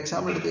ചെയ്യുന്നുണ്ട്. ഒരു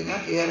എക്സാമ്പിൾ എടുത്തു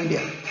കഴിഞ്ഞാൽ എയർ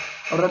ഇന്ത്യ,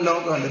 അവരുടെ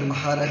ലോഗോ ഉണ്ട്, ഒരു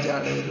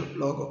മഹാരാജയുടെ ഒരു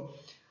ലോഗോ.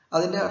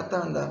 അതിൻ്റെ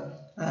അർത്ഥം എന്താ?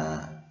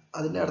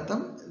 അതിൻ്റെ അർത്ഥം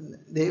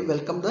ദേ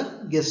welcome the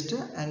guest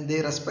and they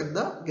respect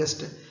the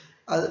guest.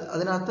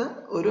 അതിനകത്ത്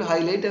ഒരു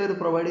ഹൈലൈറ്റ് അവർ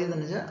പ്രൊവൈഡ്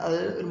ചെയ്യുന്നതെന്ന് വെച്ചാൽ അത്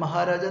ഒരു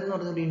മഹാരാജ എന്ന്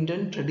പറഞ്ഞൊരു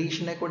ഇന്ത്യൻ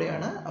ട്രഡീഷനെ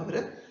കൂടെയാണ് അവർ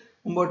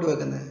മുമ്പോട്ട്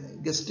വെക്കുന്നത്.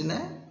 ഗസ്റ്റിനെ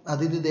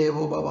അതിഥി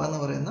ദേവോ ഭവ എന്ന്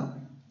പറയുന്ന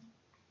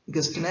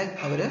ഗസ്റ്റിനെ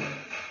അവർ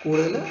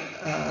കൂടുതൽ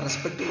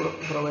റെസ്പെക്റ്റ്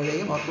പ്രൊവൈഡ്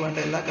ചെയ്യും, അവർക്ക് വേണ്ട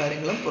എല്ലാ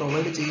കാര്യങ്ങളും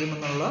പ്രൊവൈഡ്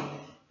ചെയ്യുമെന്നുള്ള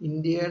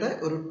ഇന്ത്യയുടെ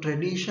ഒരു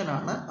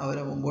ട്രഡീഷനാണ് അവർ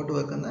മുമ്പോട്ട്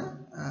വെക്കുന്നത്.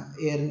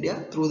 Air India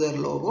through there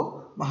logo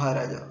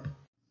Maharaja.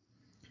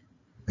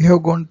 We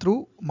have gone through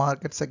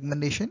market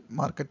segmentation,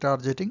 market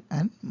argeting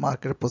and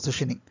market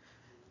positioning.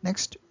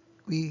 Next,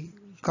 we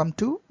come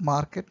to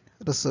market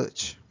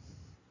research.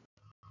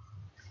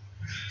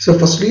 So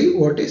firstly,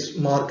 what is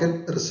market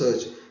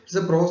research? It's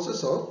a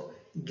process of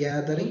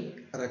gathering,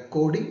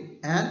 recording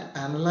and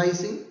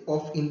analyzing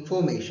of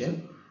information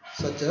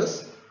such as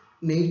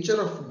nature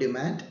of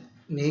demand,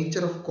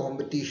 nature of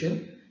competition,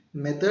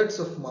 methods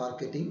of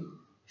marketing,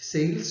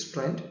 sales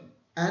trend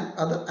and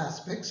other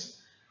aspects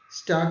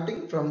starting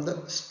from the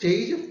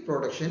stage of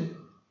production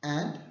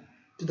and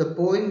to the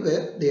point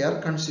where they are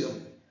consumed.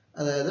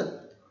 അതായത്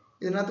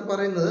ഇതിനകത്ത്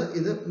പറയുന്നത്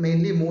ഇത്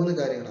mainly 3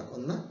 കാര്യങ്ങളാണ്.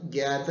 ഒന്ന്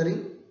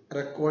gathering,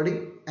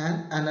 recording and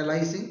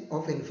analysing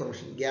of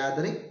information.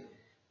 Gathering,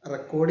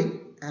 recording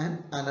and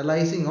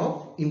analysing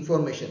of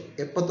information.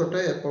 എപ്പോൾ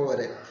തൊട്ട് എപ്പോൾ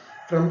വരെ?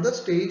 From the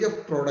stage of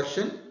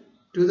production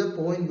to the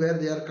point wear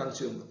they are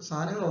consumed.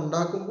 സാധനങ്ങൾ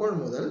ഉണ്ടാക്കുമ്പോൾ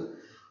മുതൽ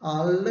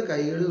ആളുടെ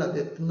കൈകളിൽ അത്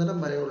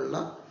എത്തുന്നിടം വരെയുള്ള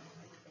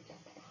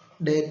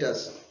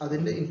ഡേറ്റാസ്,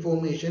 അതിൻ്റെ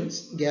ഇൻഫോർമേഷൻസ്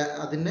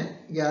അതിനെ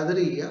ഗ്യാദർ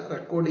ചെയ്യുക,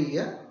 റെക്കോർഡ്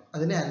ചെയ്യുക,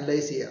 അതിനെ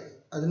അനലൈസ് ചെയ്യുക.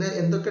 അതിന്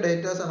എന്തൊക്കെ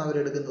ഡേറ്റാസ് ആണ്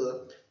അവരെടുക്കുന്നത്?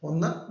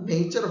 ഒന്ന്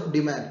നേച്ചർ ഓഫ്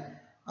ഡിമാൻഡ്,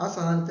 ആ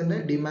സാധനത്തിൻ്റെ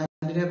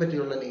ഡിമാൻഡിനെ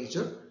പറ്റിയുള്ള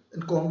nature.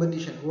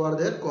 Competition, who are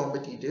there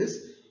competitors,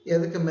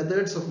 ഏതൊക്കെ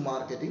മെത്തേഡ്സ് ഓഫ്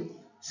മാർക്കറ്റിംഗ്,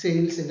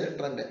 സെയിൽസിൻ്റെ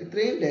ട്രെൻഡ്.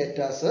 ഇത്രയും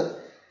ഡേറ്റാസ്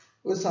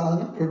ഒരു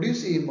സാധനം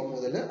പ്രൊഡ്യൂസ് ചെയ്യുമ്പോൾ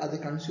മുതൽ അത്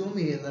കൺസ്യൂം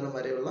ചെയ്യുന്നതിന്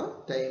വരെയുള്ള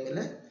ടൈമിൽ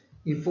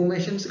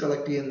ഇൻഫോർമേഷൻസ്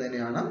കളക്ട്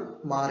ചെയ്യുന്നതിനെയാണ്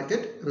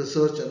മാർക്കറ്റ്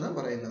റിസർച്ച് എന്ന്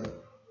പറയുന്നത്.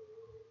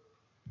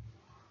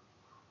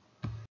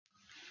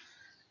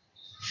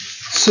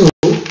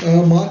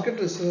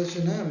 മാർക്കറ്റ്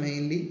റിസർച്ചിന്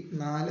മെയിൻലി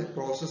 4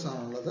 പ്രോസസ്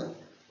ആണുള്ളത്.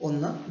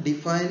 ഒന്ന്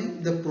defining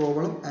the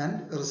problem and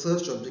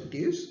research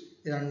objectives.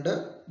 2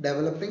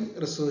 developing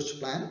research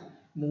plan.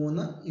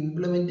 3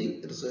 implementing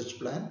research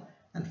plan.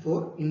 And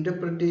 4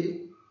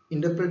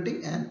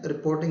 interpreting and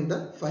reporting the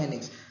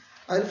findings.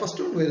 അതിൽ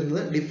ഫസ്റ്റ്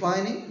വരുന്നത്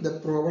defining the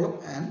problem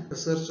and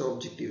research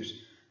objectives.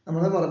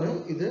 നമ്മൾ പറഞ്ഞു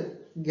ഇത്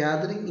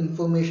gathering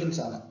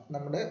informations ആണ്.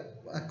 നമ്മുടെ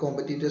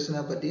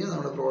കോമ്പറ്റീറ്റേഴ്സിനെ പറ്റിയും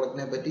നമ്മുടെ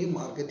പ്രോഡക്റ്റിനെ പറ്റിയും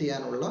മാർക്കറ്റ്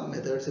ചെയ്യാനുള്ള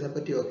മെത്തേഡ്സിനെ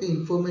പറ്റിയും ഒക്കെ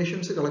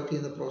ഇൻഫർമേഷൻസ് കളക്ട്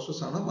ചെയ്യുന്ന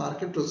പ്രോസസ്സാണ്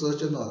മാർക്കറ്റ്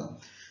റിസർച്ച് എന്ന് പറയുന്നത്.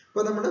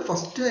 അപ്പോൾ നമ്മുടെ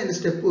ഫസ്റ്റ് അതിൻ്റെ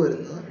സ്റ്റെപ്പ്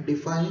വരുന്നത്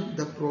defining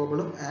the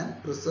problem and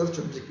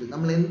research objective.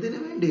 നമ്മൾ എന്തിനു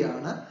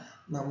വേണ്ടിയാണ്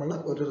നമ്മൾ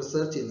ഒരു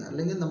റിസർച്ച് ചെയ്യുന്നത്,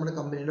 അല്ലെങ്കിൽ നമ്മുടെ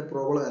കമ്പനിയുടെ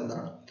പ്രോബ്ലം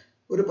എന്താണ്?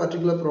 ഒരു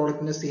പർട്ടിക്കുലർ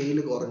പ്രോഡക്റ്റിൻ്റെ സെയിൽ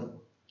കുറഞ്ഞു,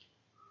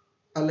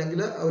 അല്ലെങ്കിൽ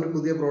അവർ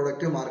പുതിയ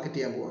പ്രോഡക്റ്റ് മാർക്കറ്റ്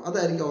ചെയ്യാൻ പോകും.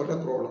 അതായിരിക്കും അവരുടെ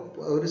പ്രോബ്ലം.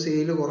 ഒരു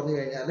സെയിൽ കുറഞ്ഞു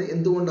കഴിഞ്ഞാൽ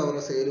എന്തുകൊണ്ട്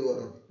അവരുടെ സെയിൽ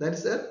കുറഞ്ഞു,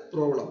 ദാറ്റ്സ് എ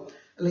പ്രോബ്ലം.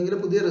 അല്ലെങ്കിൽ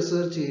പുതിയ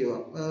റിസർച്ച് ചെയ്യുക,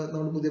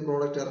 നമ്മൾ പുതിയ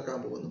പ്രോഡക്റ്റ് ഇറക്കാൻ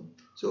പോകുന്നു.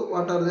 So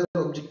what are there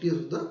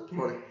objectives of the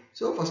product.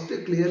 So first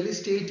clearly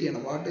state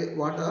ചെയ്യണം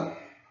what are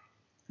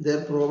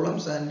their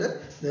problems and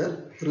their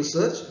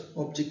research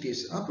objectives.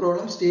 ആ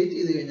പ്രോബ്ലം സ്റ്റേറ്റ്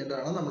ചെയ്ത്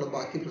കഴിഞ്ഞിട്ടാണ് നമ്മൾ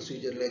ബാക്കി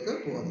പ്രൊസീജിയറിലേക്ക്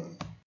പോകുന്നത്.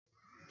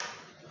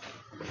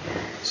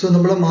 സോ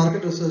നമ്മൾ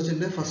മാർക്കറ്റ്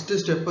റിസർച്ചിന്റെ ഫസ്റ്റ്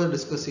സ്റ്റെപ്പ്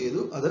ഡിസ്കസ്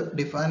ചെയ്തു. അത്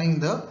defining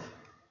the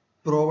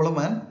problem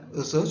and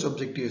research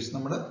objectives.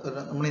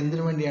 നമ്മൾ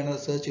എന്തിനു വേണ്ടിയാണ്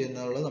റിസർച്ച്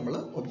ചെയ്യുന്നത് നമ്മൾ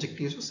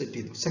ഒബ്ജക്റ്റീവ്സ് സെറ്റ്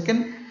ചെയ്തു.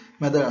 സെക്കൻഡ്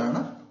മെത്തേഡ്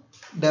ആണ്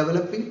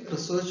ഡെവലപ്പിംഗ്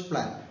റിസർച്ച്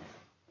പ്ലാൻ.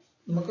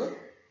 നമുക്ക്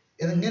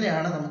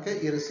എങ്ങനെയാണ് നമുക്ക്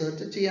ഈ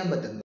റിസർച്ച് ചെയ്യാൻ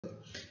പറ്റുന്നത്.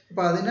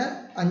 അപ്പോൾ അതിന്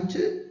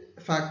 5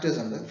 factors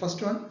under. First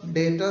one,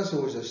 data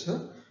sources,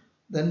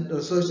 then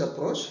research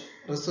approach,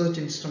 research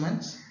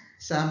instruments,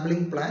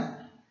 sampling plan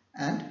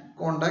and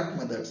contact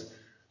methods.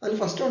 അതിൽ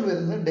ഫസ്റ്റ് വൺ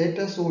വരുന്നത് ഡേറ്റ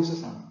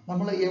സോഴ്സസ് ആണ്.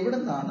 നമ്മൾ എവിടെ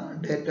നിന്നാണ്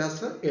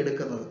ഡേറ്റാസ്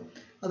എടുക്കുന്നത്.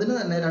 അതിന്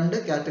തന്നെ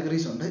 2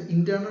 കാറ്റഗറീസ് ഉണ്ട്,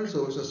 ഇന്റേണൽ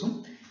സോഴ്സസും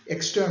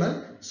എക്സ്റ്റേണൽ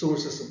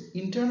സോഴ്സസും.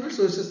 ഇന്റേണൽ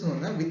സോഴ്സസ് എന്ന്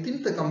പറഞ്ഞാൽ വിത്തിൻ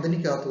ദ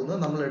കമ്പനിക്കകത്തു നിന്ന്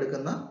നമ്മൾ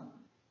എടുക്കുന്ന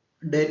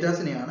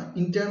ഡേറ്റാസിനെയാണ്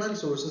ഇന്റേണൽ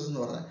സോഴ്സസ്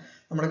എന്ന് പറഞ്ഞാൽ.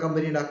 നമ്മുടെ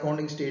കമ്പനിയുടെ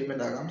അക്കൗണ്ടിങ്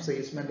സ്റ്റേറ്റ്മെന്റ് ആകാം,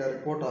 സെയിൽസ്മെന്റ്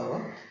റിപ്പോർട്ട്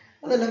ആകാം,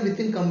 അതെല്ലാം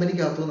വിത്തിൻ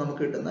കമ്പനിക്കകത്തു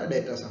നമുക്ക് കിട്ടുന്ന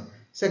ഡേറ്റാസ് ആണ്.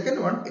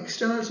 സെക്കൻഡ് വൺ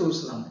എക്സ്റ്റേണൽ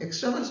സോഴ്സസ് ആണ്.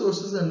 എക്സ്റ്റേണൽ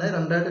സോഴ്സസ് തന്നെ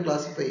 2ആയിട്ട്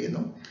ക്ലാസിഫൈ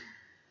ചെയ്യുന്നു,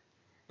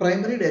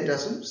 പ്രൈമറി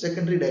ഡേറ്റാസും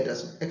സെക്കൻഡറി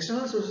ഡേറ്റാസും.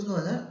 എക്സ്റ്റേണൽ സോഴ്സസ് എന്ന്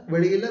പറഞ്ഞാൽ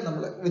വെളിയിൽ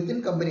നമ്മൾ വിത്തിൻ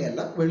കമ്പനി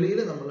അല്ല, വെളിയിൽ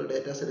നമ്മൾ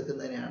ഡേറ്റാസ്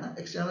എടുക്കുന്നതിനെയാണ്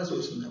എക്സ്റ്റേണൽ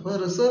സോഴ്സസ് എന്ന്. അപ്പോൾ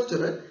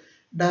റിസർച്ചർ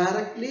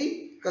ഡയറക്ട്ലി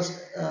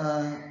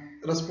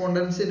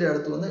റെസ്പോണ്ടൻസിന്റെ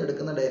അടുത്ത് നിന്ന്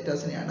എടുക്കുന്ന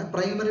ഡേറ്റാസിനെയാണ്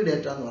പ്രൈമറി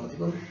ഡേറ്റ എന്ന് പറയുന്നത്.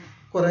 ഇപ്പം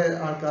കുറെ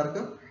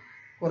ആൾക്കാർക്ക്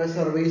കുറെ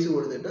സർവേസ്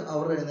കൊടുത്തിട്ട്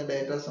അവരുടെ കയ്യിൽ നിന്ന്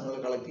ഡേറ്റാസ് നമ്മൾ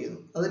കളക്ട് ചെയ്തു,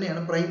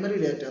 അതിനെയാണ് പ്രൈമറി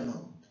ഡേറ്റ എന്ന്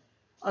പറയുന്നത്.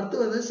 അടുത്ത്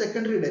വരുന്നത്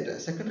സെക്കൻഡറി ഡേറ്റ.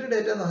 സെക്കൻഡറി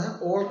ഡേറ്റ എന്ന് പറഞ്ഞാൽ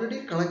ഓൾറെഡി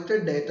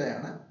കളക്റ്റഡ്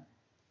ഡേറ്റയാണ്.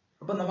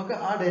 അപ്പം നമുക്ക്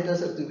ആ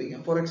ഡേറ്റാസ് എടുത്ത്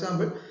ഉപയോഗിക്കാം. ഫോർ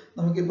എക്സാമ്പിൾ,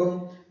 നമുക്കിപ്പം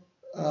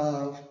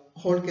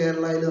ഹോൾ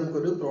കേരളയിൽ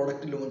നമുക്കൊരു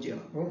പ്രോഡക്റ്റ് ലോഞ്ച്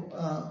ചെയ്യണം. അപ്പം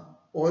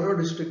ഓരോ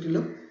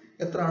ഡിസ്ട്രിക്റ്റിലും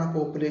എത്രയാണ്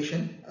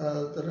പോപ്പുലേഷൻ,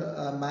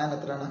 മാൻ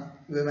എത്രയാണ്,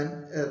 വിമൻ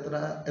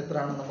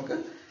എത്രയാണ് നമുക്ക്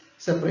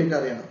സെപ്പറേറ്റ്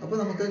അറിയണം. അപ്പോൾ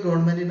നമുക്ക്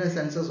ഗവൺമെന്റിന്റെ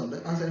സെൻസസ് ഉണ്ട്.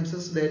 ആ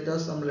സെൻസസ്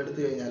ഡേറ്റാസ് നമ്മൾ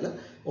എടുത്തു കഴിഞ്ഞാൽ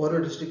ഓരോ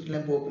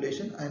ഡിസ്ട്രിക്റ്റിലെയും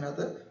പോപ്പുലേഷൻ,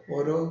 അതിനകത്ത്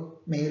ഓരോ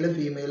മെയില്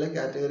ഫീമെയില്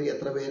കാറ്റഗറി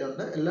എത്ര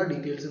പേരുണ്ട്, എല്ലാ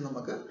ഡീറ്റെയിൽസും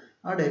നമുക്ക്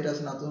ആ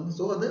ഡേറ്റാസിനകത്ത് നിന്ന്.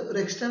 സോ അത് ഒരു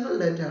എക്സ്റ്റേണൽ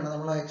ഡേറ്റയാണ്.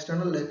 നമ്മൾ ആ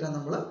എക്സ്റ്റേണൽ ഡേറ്റ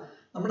നമ്മൾ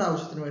നമ്മുടെ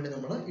ആവശ്യത്തിന് വേണ്ടി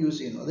നമ്മൾ യൂസ്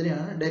ചെയ്യുന്നു.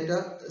 അതിനെയാണ് ഡേറ്റ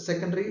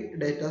സെക്കൻഡറി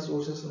ഡേറ്റ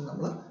സോഴ്സസ് എന്ന്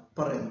നമ്മൾ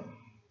പറയുന്നത്.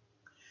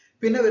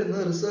 പിന്നെ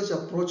വരുന്നത് റിസർച്ച്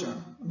അപ്രോച്ച്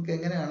ആണ്. നമുക്ക്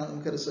എങ്ങനെയാണ്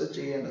നമുക്ക് റിസർച്ച്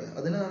ചെയ്യേണ്ടത്.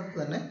 അതിനകത്ത്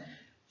തന്നെ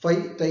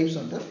 5 ടൈപ്സ്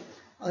ഉണ്ട്.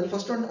 അതിൽ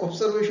ഫസ്റ്റ് വൺ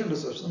ഒബ്സർവേഷൻ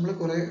റിസർച്ച്. നമ്മൾ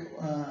കുറെ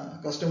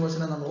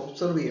കസ്റ്റമേഴ്സിനെ നമ്മൾ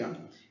ഒബ്സർവ് ചെയ്യുകയാണ്.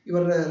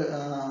 ഇവരുടെ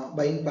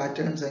ബൈയിങ്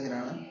പാറ്റേൺസ്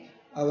എങ്ങനെയാണ്,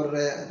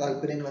 അവരുടെ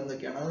താല്പര്യങ്ങൾ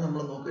എന്തൊക്കെയാണ്, അത്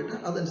നമ്മൾ നോക്കിയിട്ട്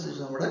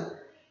അതനുസരിച്ച് നമ്മുടെ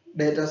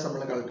ഡേറ്റാസ്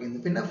നമ്മൾ കളക്ട്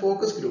ചെയ്യുന്നു. പിന്നെ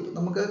ഫോക്കസ് ഗ്രൂപ്പ്.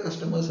 നമുക്ക്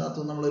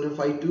കസ്റ്റമേഴ്സിനകത്ത് നമ്മളൊരു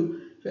 5 to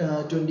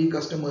 20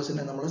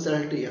 കസ്റ്റമേഴ്സിനെ നമ്മൾ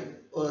സെലക്ട് ചെയ്യാം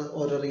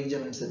ഓരോ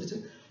റീജിയൻ അനുസരിച്ച്.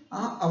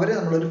 അവരെ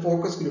നമ്മളൊരു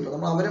ഫോക്കസ് ഗ്രൂപ്പ്,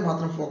 നമ്മൾ അവരെ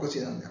മാത്രം ഫോക്കസ്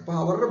ചെയ്താൽ മതി. അപ്പോൾ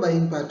അവരുടെ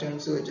ബൈയിങ്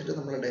പാറ്റേൺസ് വെച്ചിട്ട്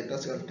നമ്മൾ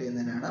ഡേറ്റാസ് കളക്ട്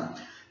ചെയ്യുന്നതിനാണ്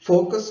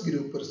ഫോക്കസ്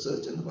ഗ്രൂപ്പ്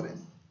റിസർച്ച് എന്ന്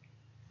പറയുന്നത്.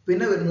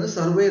 പിന്നെ വരുന്നത്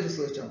സർവേ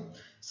റിസർച്ച് ആണ്.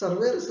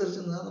 സർവേ റിസർച്ച്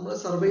എന്ന് പറഞ്ഞാൽ നമ്മൾ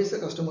സർവേസ്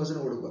കസ്റ്റമേഴ്സിന്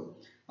കൊടുക്കുക.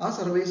 ആ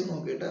സർവേസ്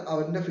നോക്കിയിട്ട്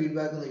അവരുടെ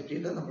ഫീഡ്ബാക്ക്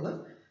നോക്കിയിട്ട് നമ്മൾ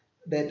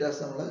ഡേറ്റാസ്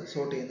നമ്മൾ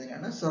സോർട്ട്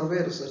ചെയ്യുന്നതിനാണ് സർവേ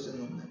റിസർച്ച്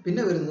എന്ന് പറയുന്നത്.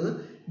 പിന്നെ വരുന്നത്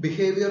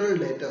ബിഹേവിയറൽ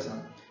ഡേറ്റാസ്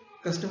ആണ്.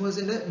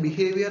 കസ്റ്റമേഴ്സിന്റെ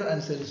ബിഹേവിയർ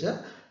അനുസരിച്ച്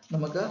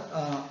നമുക്ക്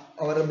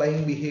അവരുടെ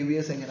ബൈയിങ്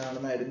ബിഹേവിയേഴ്സ്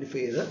എങ്ങനെയാണെന്ന്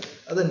ഐഡന്റിഫൈ ചെയ്ത്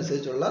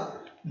അതനുസരിച്ചുള്ള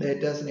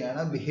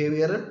ഡേറ്റാസിനെയാണ്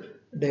ബിഹേവിയറൽ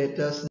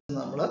ഡേറ്റാസ് എന്ന്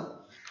നമ്മൾ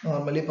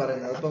നോർമലി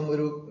പറയുന്നത്. അപ്പം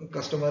ഒരു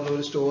കസ്റ്റമർ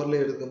ഒരു സ്റ്റോറിൽ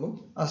എടുക്കുമ്പോൾ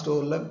ആ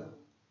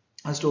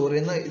സ്റ്റോറിൽ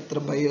നിന്ന് ഇത്ര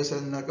ബയേഴ്സ്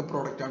എന്നൊക്കെ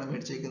പ്രോഡക്റ്റ് ആണ്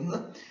മേടിച്ചിരിക്കുന്നത്,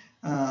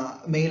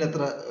 മെയിൽ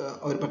എത്ര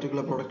ഒരു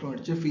പർട്ടിക്കുലർ പ്രോഡക്റ്റ്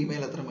മേടിച്ചു,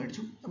 ഫീമെയിൽ എത്ര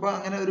മേടിച്ചു. അപ്പോൾ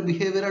അങ്ങനെ ഒരു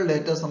ബിഹേവിയറൽ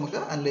ഡേറ്റാസ് നമുക്ക്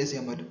അനലൈസ്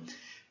ചെയ്യാൻ പറ്റും.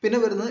 പിന്നെ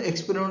വരുന്നത്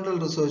എക്സ്പെരിമെന്റൽ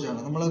റിസർച്ച് ആണ്.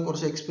 നമ്മൾ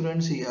കുറച്ച്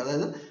എക്സ്പെരിമെന്റ്സ് ചെയ്യുക,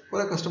 അതായത്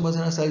കുറെ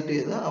കസ്റ്റമേഴ്സിനെ സെലക്ട്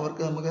ചെയ്ത്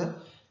അവർക്ക് നമുക്ക്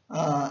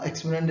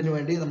എക്സ്പെരിമെന്റിന്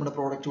വേണ്ടി നമ്മുടെ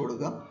പ്രോഡക്റ്റ്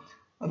കൊടുക്കുക.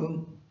 അപ്പം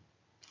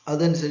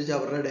അതനുസരിച്ച്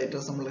അവരുടെ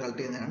ഡേറ്റാസ് നമ്മൾ കളക്ട്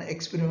ചെയ്യുന്നതാണ്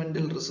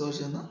എക്സ്പെരിമെന്റൽ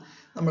റിസർച്ച് എന്ന്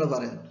നമ്മൾ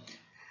പറയുന്നത്.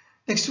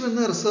 നെക്സ്റ്റ്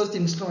വരുന്നത് റിസർച്ച്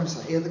ഇൻസ്ട്രുമെന്റ്സ്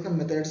ആണ്. ഏതൊക്കെ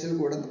മെത്തേഡ്സിൽ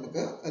കൂടെ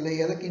നമുക്ക്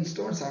അല്ലെങ്കിൽ ഏതൊക്കെ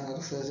ഇൻസ്ട്രുമെന്റ്സ് ആണ്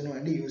റിസർച്ചിന്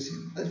വേണ്ടി യൂസ്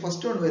ചെയ്യുന്നത്. അതിൽ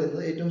ഫസ്റ്റ് വൺ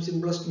വരുന്നത് ഏറ്റവും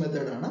സിംപ്ലസ്റ്റ്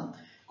മെത്തേഡ് ആണ്,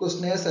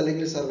 ക്വസ്റ്റ്നെയർസ്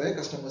അല്ലെങ്കിൽ സർവേ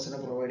കസ്റ്റമേഴ്സിന്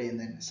പ്രൊവൈഡ്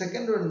ചെയ്യുന്നതിന്.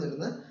 സെക്കൻഡ്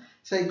വരുന്നത്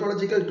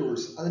സൈക്കോളജിക്കൽ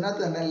ടൂൾസ്.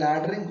 അതിനകത്ത് തന്നെ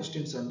ലാഡറിങ്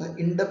ക്വസ്റ്റ്യൻസ് ഉണ്ട്,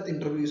 ഇൻഡെപ്ത്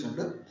ഇന്റർവ്യൂസ്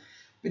ഉണ്ട്,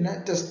 പിന്നെ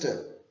test,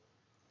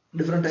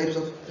 different types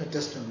of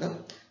test ഉണ്ട്.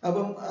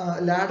 അപ്പം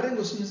ലാഡറിങ്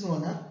ക്വസ്റ്റ്യൻസ് എന്ന്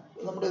പറഞ്ഞാൽ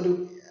നമ്മുടെ ഒരു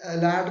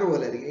ലാഡർ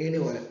പോലെ ആയിരിക്കും, ഏണി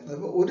പോലെ.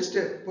 അപ്പോൾ ഒരു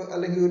സ്റ്റെപ്പ്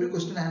അല്ലെങ്കിൽ ഒരു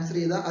ക്വസ്റ്റ്യൻ ആൻസർ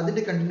ചെയ്താൽ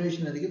അതിന്റെ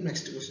കണ്ടിന്യൂഷൻ ആയിരിക്കും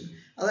നെക്സ്റ്റ് ക്വസ്റ്റ്യൻ,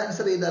 അത്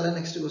ആൻസർ ചെയ്താൽ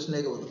നെക്സ്റ്റ്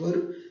ക്വസ്റ്റ്യനിലേക്ക് പോകും. അപ്പോൾ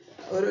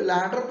ഒരു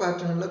ലാഡർ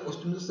പാറ്റേണിലെ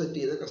ക്വസ്റ്റ്യൻസ് സെറ്റ്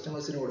ചെയ്ത്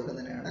കസ്റ്റമേഴ്സിന്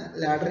കൊടുക്കുന്നതിനാണ്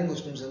ലാഡറിങ്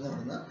ക്വസ്റ്റ്യൻസ് എന്ന്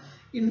പറയുന്നത്.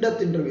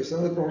 ഇൻഡെപ്ത് ഇന്റർവ്യൂസ്,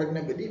 നമ്മുടെ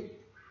പ്രോഡക്റ്റിനെ പറ്റി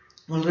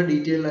വളരെ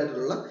ഡീറ്റെയിൽഡ്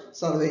ആയിട്ടുള്ള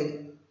സർവേയിങ്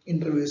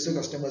ഇന്റർവ്യൂസ്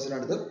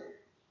കസ്റ്റമേഴ്സിനടുത്ത്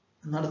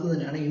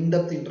നടത്തുന്നതിനാണ്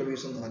ഇൻഡെപ്ത്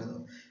ഇന്റർവ്യൂസ് എന്ന്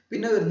പറയുന്നത്.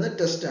 പിന്നെ വരുന്നത്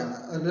ടെസ്റ്റ് ആണ്.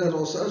 അതിൽ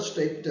റിസർച്ച്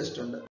ടൈപ്പ് ടെസ്റ്റ്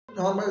ഉണ്ട്,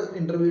 നോർമൽ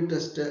ഇന്റർവ്യൂ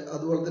ടെസ്റ്റ്,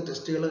 അതുപോലത്തെ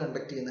ടെസ്റ്റുകൾ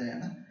കണ്ടക്ട്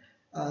ചെയ്യുന്നതിനാണ്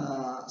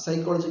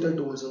സൈക്കോളജിക്കൽ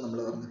ടൂൾസ് നമ്മൾ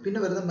പറയുന്നത്. പിന്നെ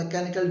വരുന്നത്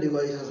മെക്കാനിക്കൽ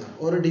ഡിവൈസസ് ആണ്.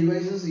 ഓരോ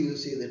ഡിവൈസസ്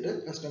യൂസ് ചെയ്തിട്ട്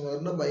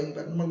കസ്റ്റമറിന്റെ ബൈയിങ്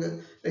പാറ്റേൺ, നമുക്ക്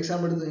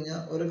എക്സാമ്പിൾ എടുത്തു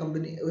കഴിഞ്ഞാൽ ഒരു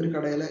കമ്പനി ഒരു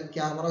കടയിലെ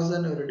ക്യാമറാസ്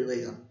തന്നെ ഒരു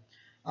ഡിവൈസാണ്.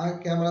 ആ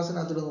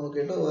ക്യാമറാസിനകത്തോട്ട്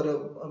നോക്കിയിട്ട് ഓരോ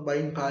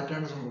ബൈങ്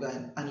പാറ്റേൺസ് നമുക്ക്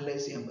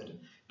അനലൈസ് ചെയ്യാൻ പറ്റും.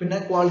 പിന്നെ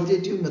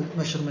ക്വാളിറ്റേറ്റീവ്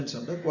മെഷർമെന്റ്സ്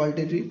ഉണ്ട്.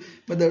 ക്വാളിറ്റേറ്റീവ്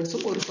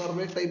മെത്തേഡ്സും ഒരു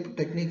സർവേ ടൈപ്പ്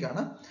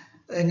ടെക്നിക്കാണ്.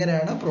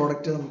 എങ്ങനെയാണ്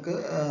പ്രോഡക്റ്റ് നമുക്ക്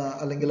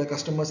അല്ലെങ്കിൽ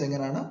കസ്റ്റമേഴ്സ്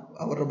എങ്ങനെയാണ്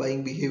അവരുടെ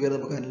ബൈങ് ബിഹേവിയർ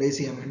നമുക്ക് അനലൈസ്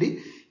ചെയ്യാൻ വേണ്ടി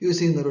യൂസ്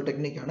ചെയ്യുന്ന ഒരു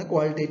ടെക്നിക്കാണ്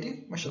ക്വാളിറ്റേറ്റീവ്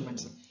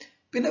മെഷർമെന്റ്സ്.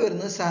 പിന്നെ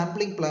വരുന്നത്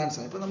സാമ്പിളിംഗ് പ്ലാൻസ്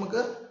ആണ്. ഇപ്പം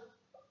നമുക്ക്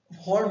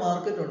ഹോൾ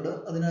മാർക്കറ്റ് ഉണ്ട്,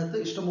 അതിനകത്ത്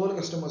ഇഷ്ടംപോലെ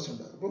കസ്റ്റമേഴ്സ്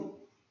ഉണ്ട്. അപ്പം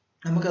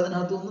നമുക്ക്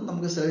അതിനകത്തു നിന്നും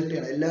നമുക്ക് സെലക്ട്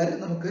ചെയ്യണം. എല്ലാവരും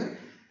നമുക്ക്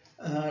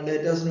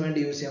ഡേറ്റാസിന് വേണ്ടി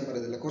യൂസ് ചെയ്യാൻ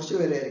പറ്റത്തില്ല, കുറച്ച്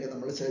പേരെ ആയിരിക്കും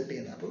നമ്മൾ സെലക്ട്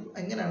ചെയ്യുന്നത്. അപ്പം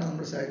എങ്ങനെയാണ്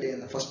നമ്മൾ സെലക്ട്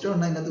ചെയ്യുന്നത്? ഫസ്റ്റ്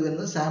ഉണ്ട് അതിനകത്ത്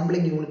വരുന്നത്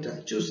sampling unit,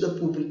 choose the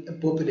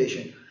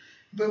population.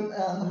 ഇപ്പം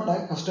നമ്മുടെ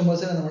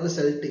കസ്റ്റമേഴ്സിനെ നമ്മൾ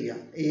സെലക്ട് ചെയ്യുക,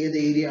 ഏത്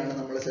ഏരിയ ആണ്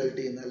നമ്മൾ സെലക്ട്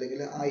ചെയ്യുന്നത്, അല്ലെങ്കിൽ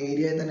ആ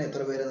ഏരിയയിൽ തന്നെ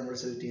എത്ര പേരെ നമ്മൾ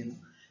സെലക്ട് ചെയ്യുന്നു.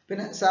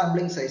 പിന്നെ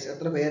സാമ്പിളിംഗ് സൈസ്,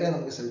 എത്ര പേരെ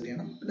നമുക്ക് സെലക്ട്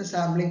ചെയ്യണം. പിന്നെ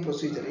സാമ്പിളിംഗ്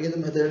പ്രൊസീജിയർ, ഏത്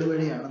മെത്തേഡ്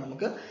വഴിയാണ്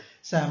നമുക്ക്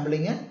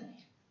സാമ്പിളിങ്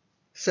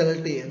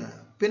സെലക്ട് ചെയ്യുന്നത്.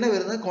 പിന്നെ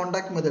വരുന്നത്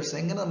കോൺടാക്ട് മെത്തേഡ്സ്,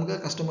 എങ്ങനെ നമുക്ക്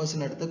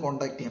കസ്റ്റമേഴ്സിൻ്റെ അടുത്ത്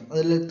കോൺടാക്ട് ചെയ്യാം.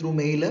 അതിൽ through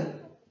mail,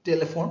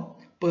 telephone,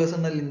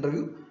 personal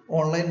interview,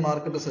 online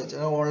market research,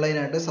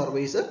 ഓൺലൈനായിട്ട്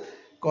സർവീസ്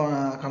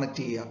കണക്ട്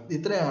ചെയ്യുക.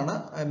 ഇത്രയാണ്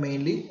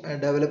മെയിൻലി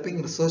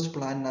ഡെവലപ്പിംഗ് റിസർച്ച്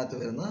പ്ലാനിനകത്ത്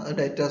വരുന്നത്.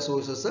 Data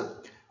sources,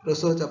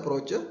 research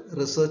approach,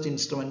 research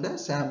instrument,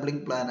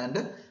 sampling plan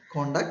and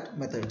contact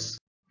methods.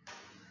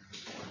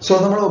 So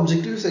നമ്മൾ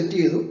ഒബ്ജക്റ്റീവ് സെറ്റ്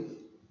ചെയ്തു,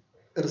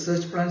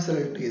 റിസർച്ച് പ്ലാൻ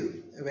സെലക്ട് ചെയ്തു,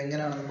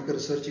 എങ്ങനെയാണ് നമുക്ക്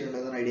റിസർച്ച്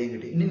ചെയ്യേണ്ടതെന്ന് ഐഡിയ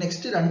കിട്ടി. ഇനി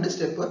നെക്സ്റ്റ് 2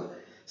 സ്റ്റെപ്പ്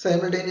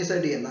സൈമൾട്ടേനിയസ്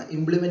ആയിട്ട് ചെയ്യുന്ന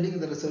ഇംപ്ലിമെന്റിംഗ്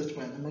ദ റിസർച്ച്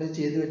പ്ലാൻ. നമ്മൾ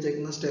ചെയ്ത്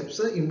വെച്ചേക്കുന്ന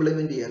സ്റ്റെപ്സ്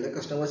ഇംപ്ലിമെന്റ് ചെയ്യുക, അല്ലെങ്കിൽ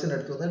കസ്റ്റമേഴ്സിൻ്റെ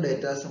അടുത്ത് നിന്ന്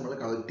ഡേറ്റാസ് നമ്മൾ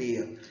കളക്ട്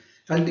ചെയ്യുക.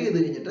 കളക്ട് ചെയ്ത്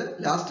കഴിഞ്ഞിട്ട്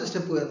ലാസ്റ്റ്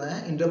സ്റ്റെപ്പ് വരുന്നത്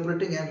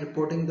interpreting and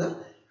reporting the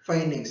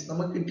findings.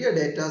 നമുക്ക് കിട്ടിയ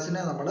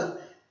ഡേറ്റാസിനെ നമ്മൾ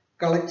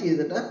കളക്ട്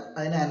ചെയ്തിട്ട്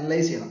അതിനെ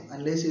അനലൈസ് ചെയ്യണം.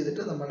 അനലൈസ്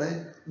ചെയ്തിട്ട്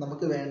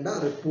നമുക്ക് വേണ്ട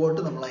റിപ്പോർട്ട്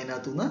നമ്മൾ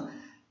അതിനകത്തുനിന്ന്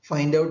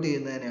ഫൈൻഡ് ഔട്ട്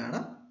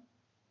ചെയ്യുന്നതിനെയാണ്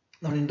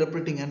നമ്മൾ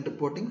interpreting and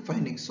reporting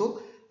findings. So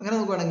അങ്ങനെ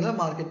നോക്കുകയാണെങ്കിൽ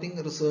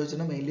മാർക്കറ്റിംഗ്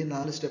റിസർച്ചിന് മെയിൻലി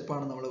 4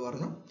 സ്റ്റെപ്പാണ് നമ്മൾ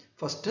പറഞ്ഞു.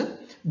 First,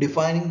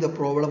 defining the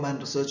problem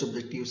and research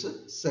objectives.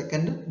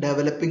 Second,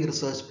 developing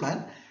research plan.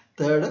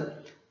 Third,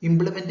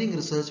 implementing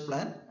research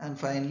plan. And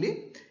finally,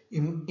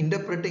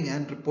 interpreting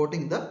and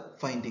reporting the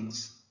findings.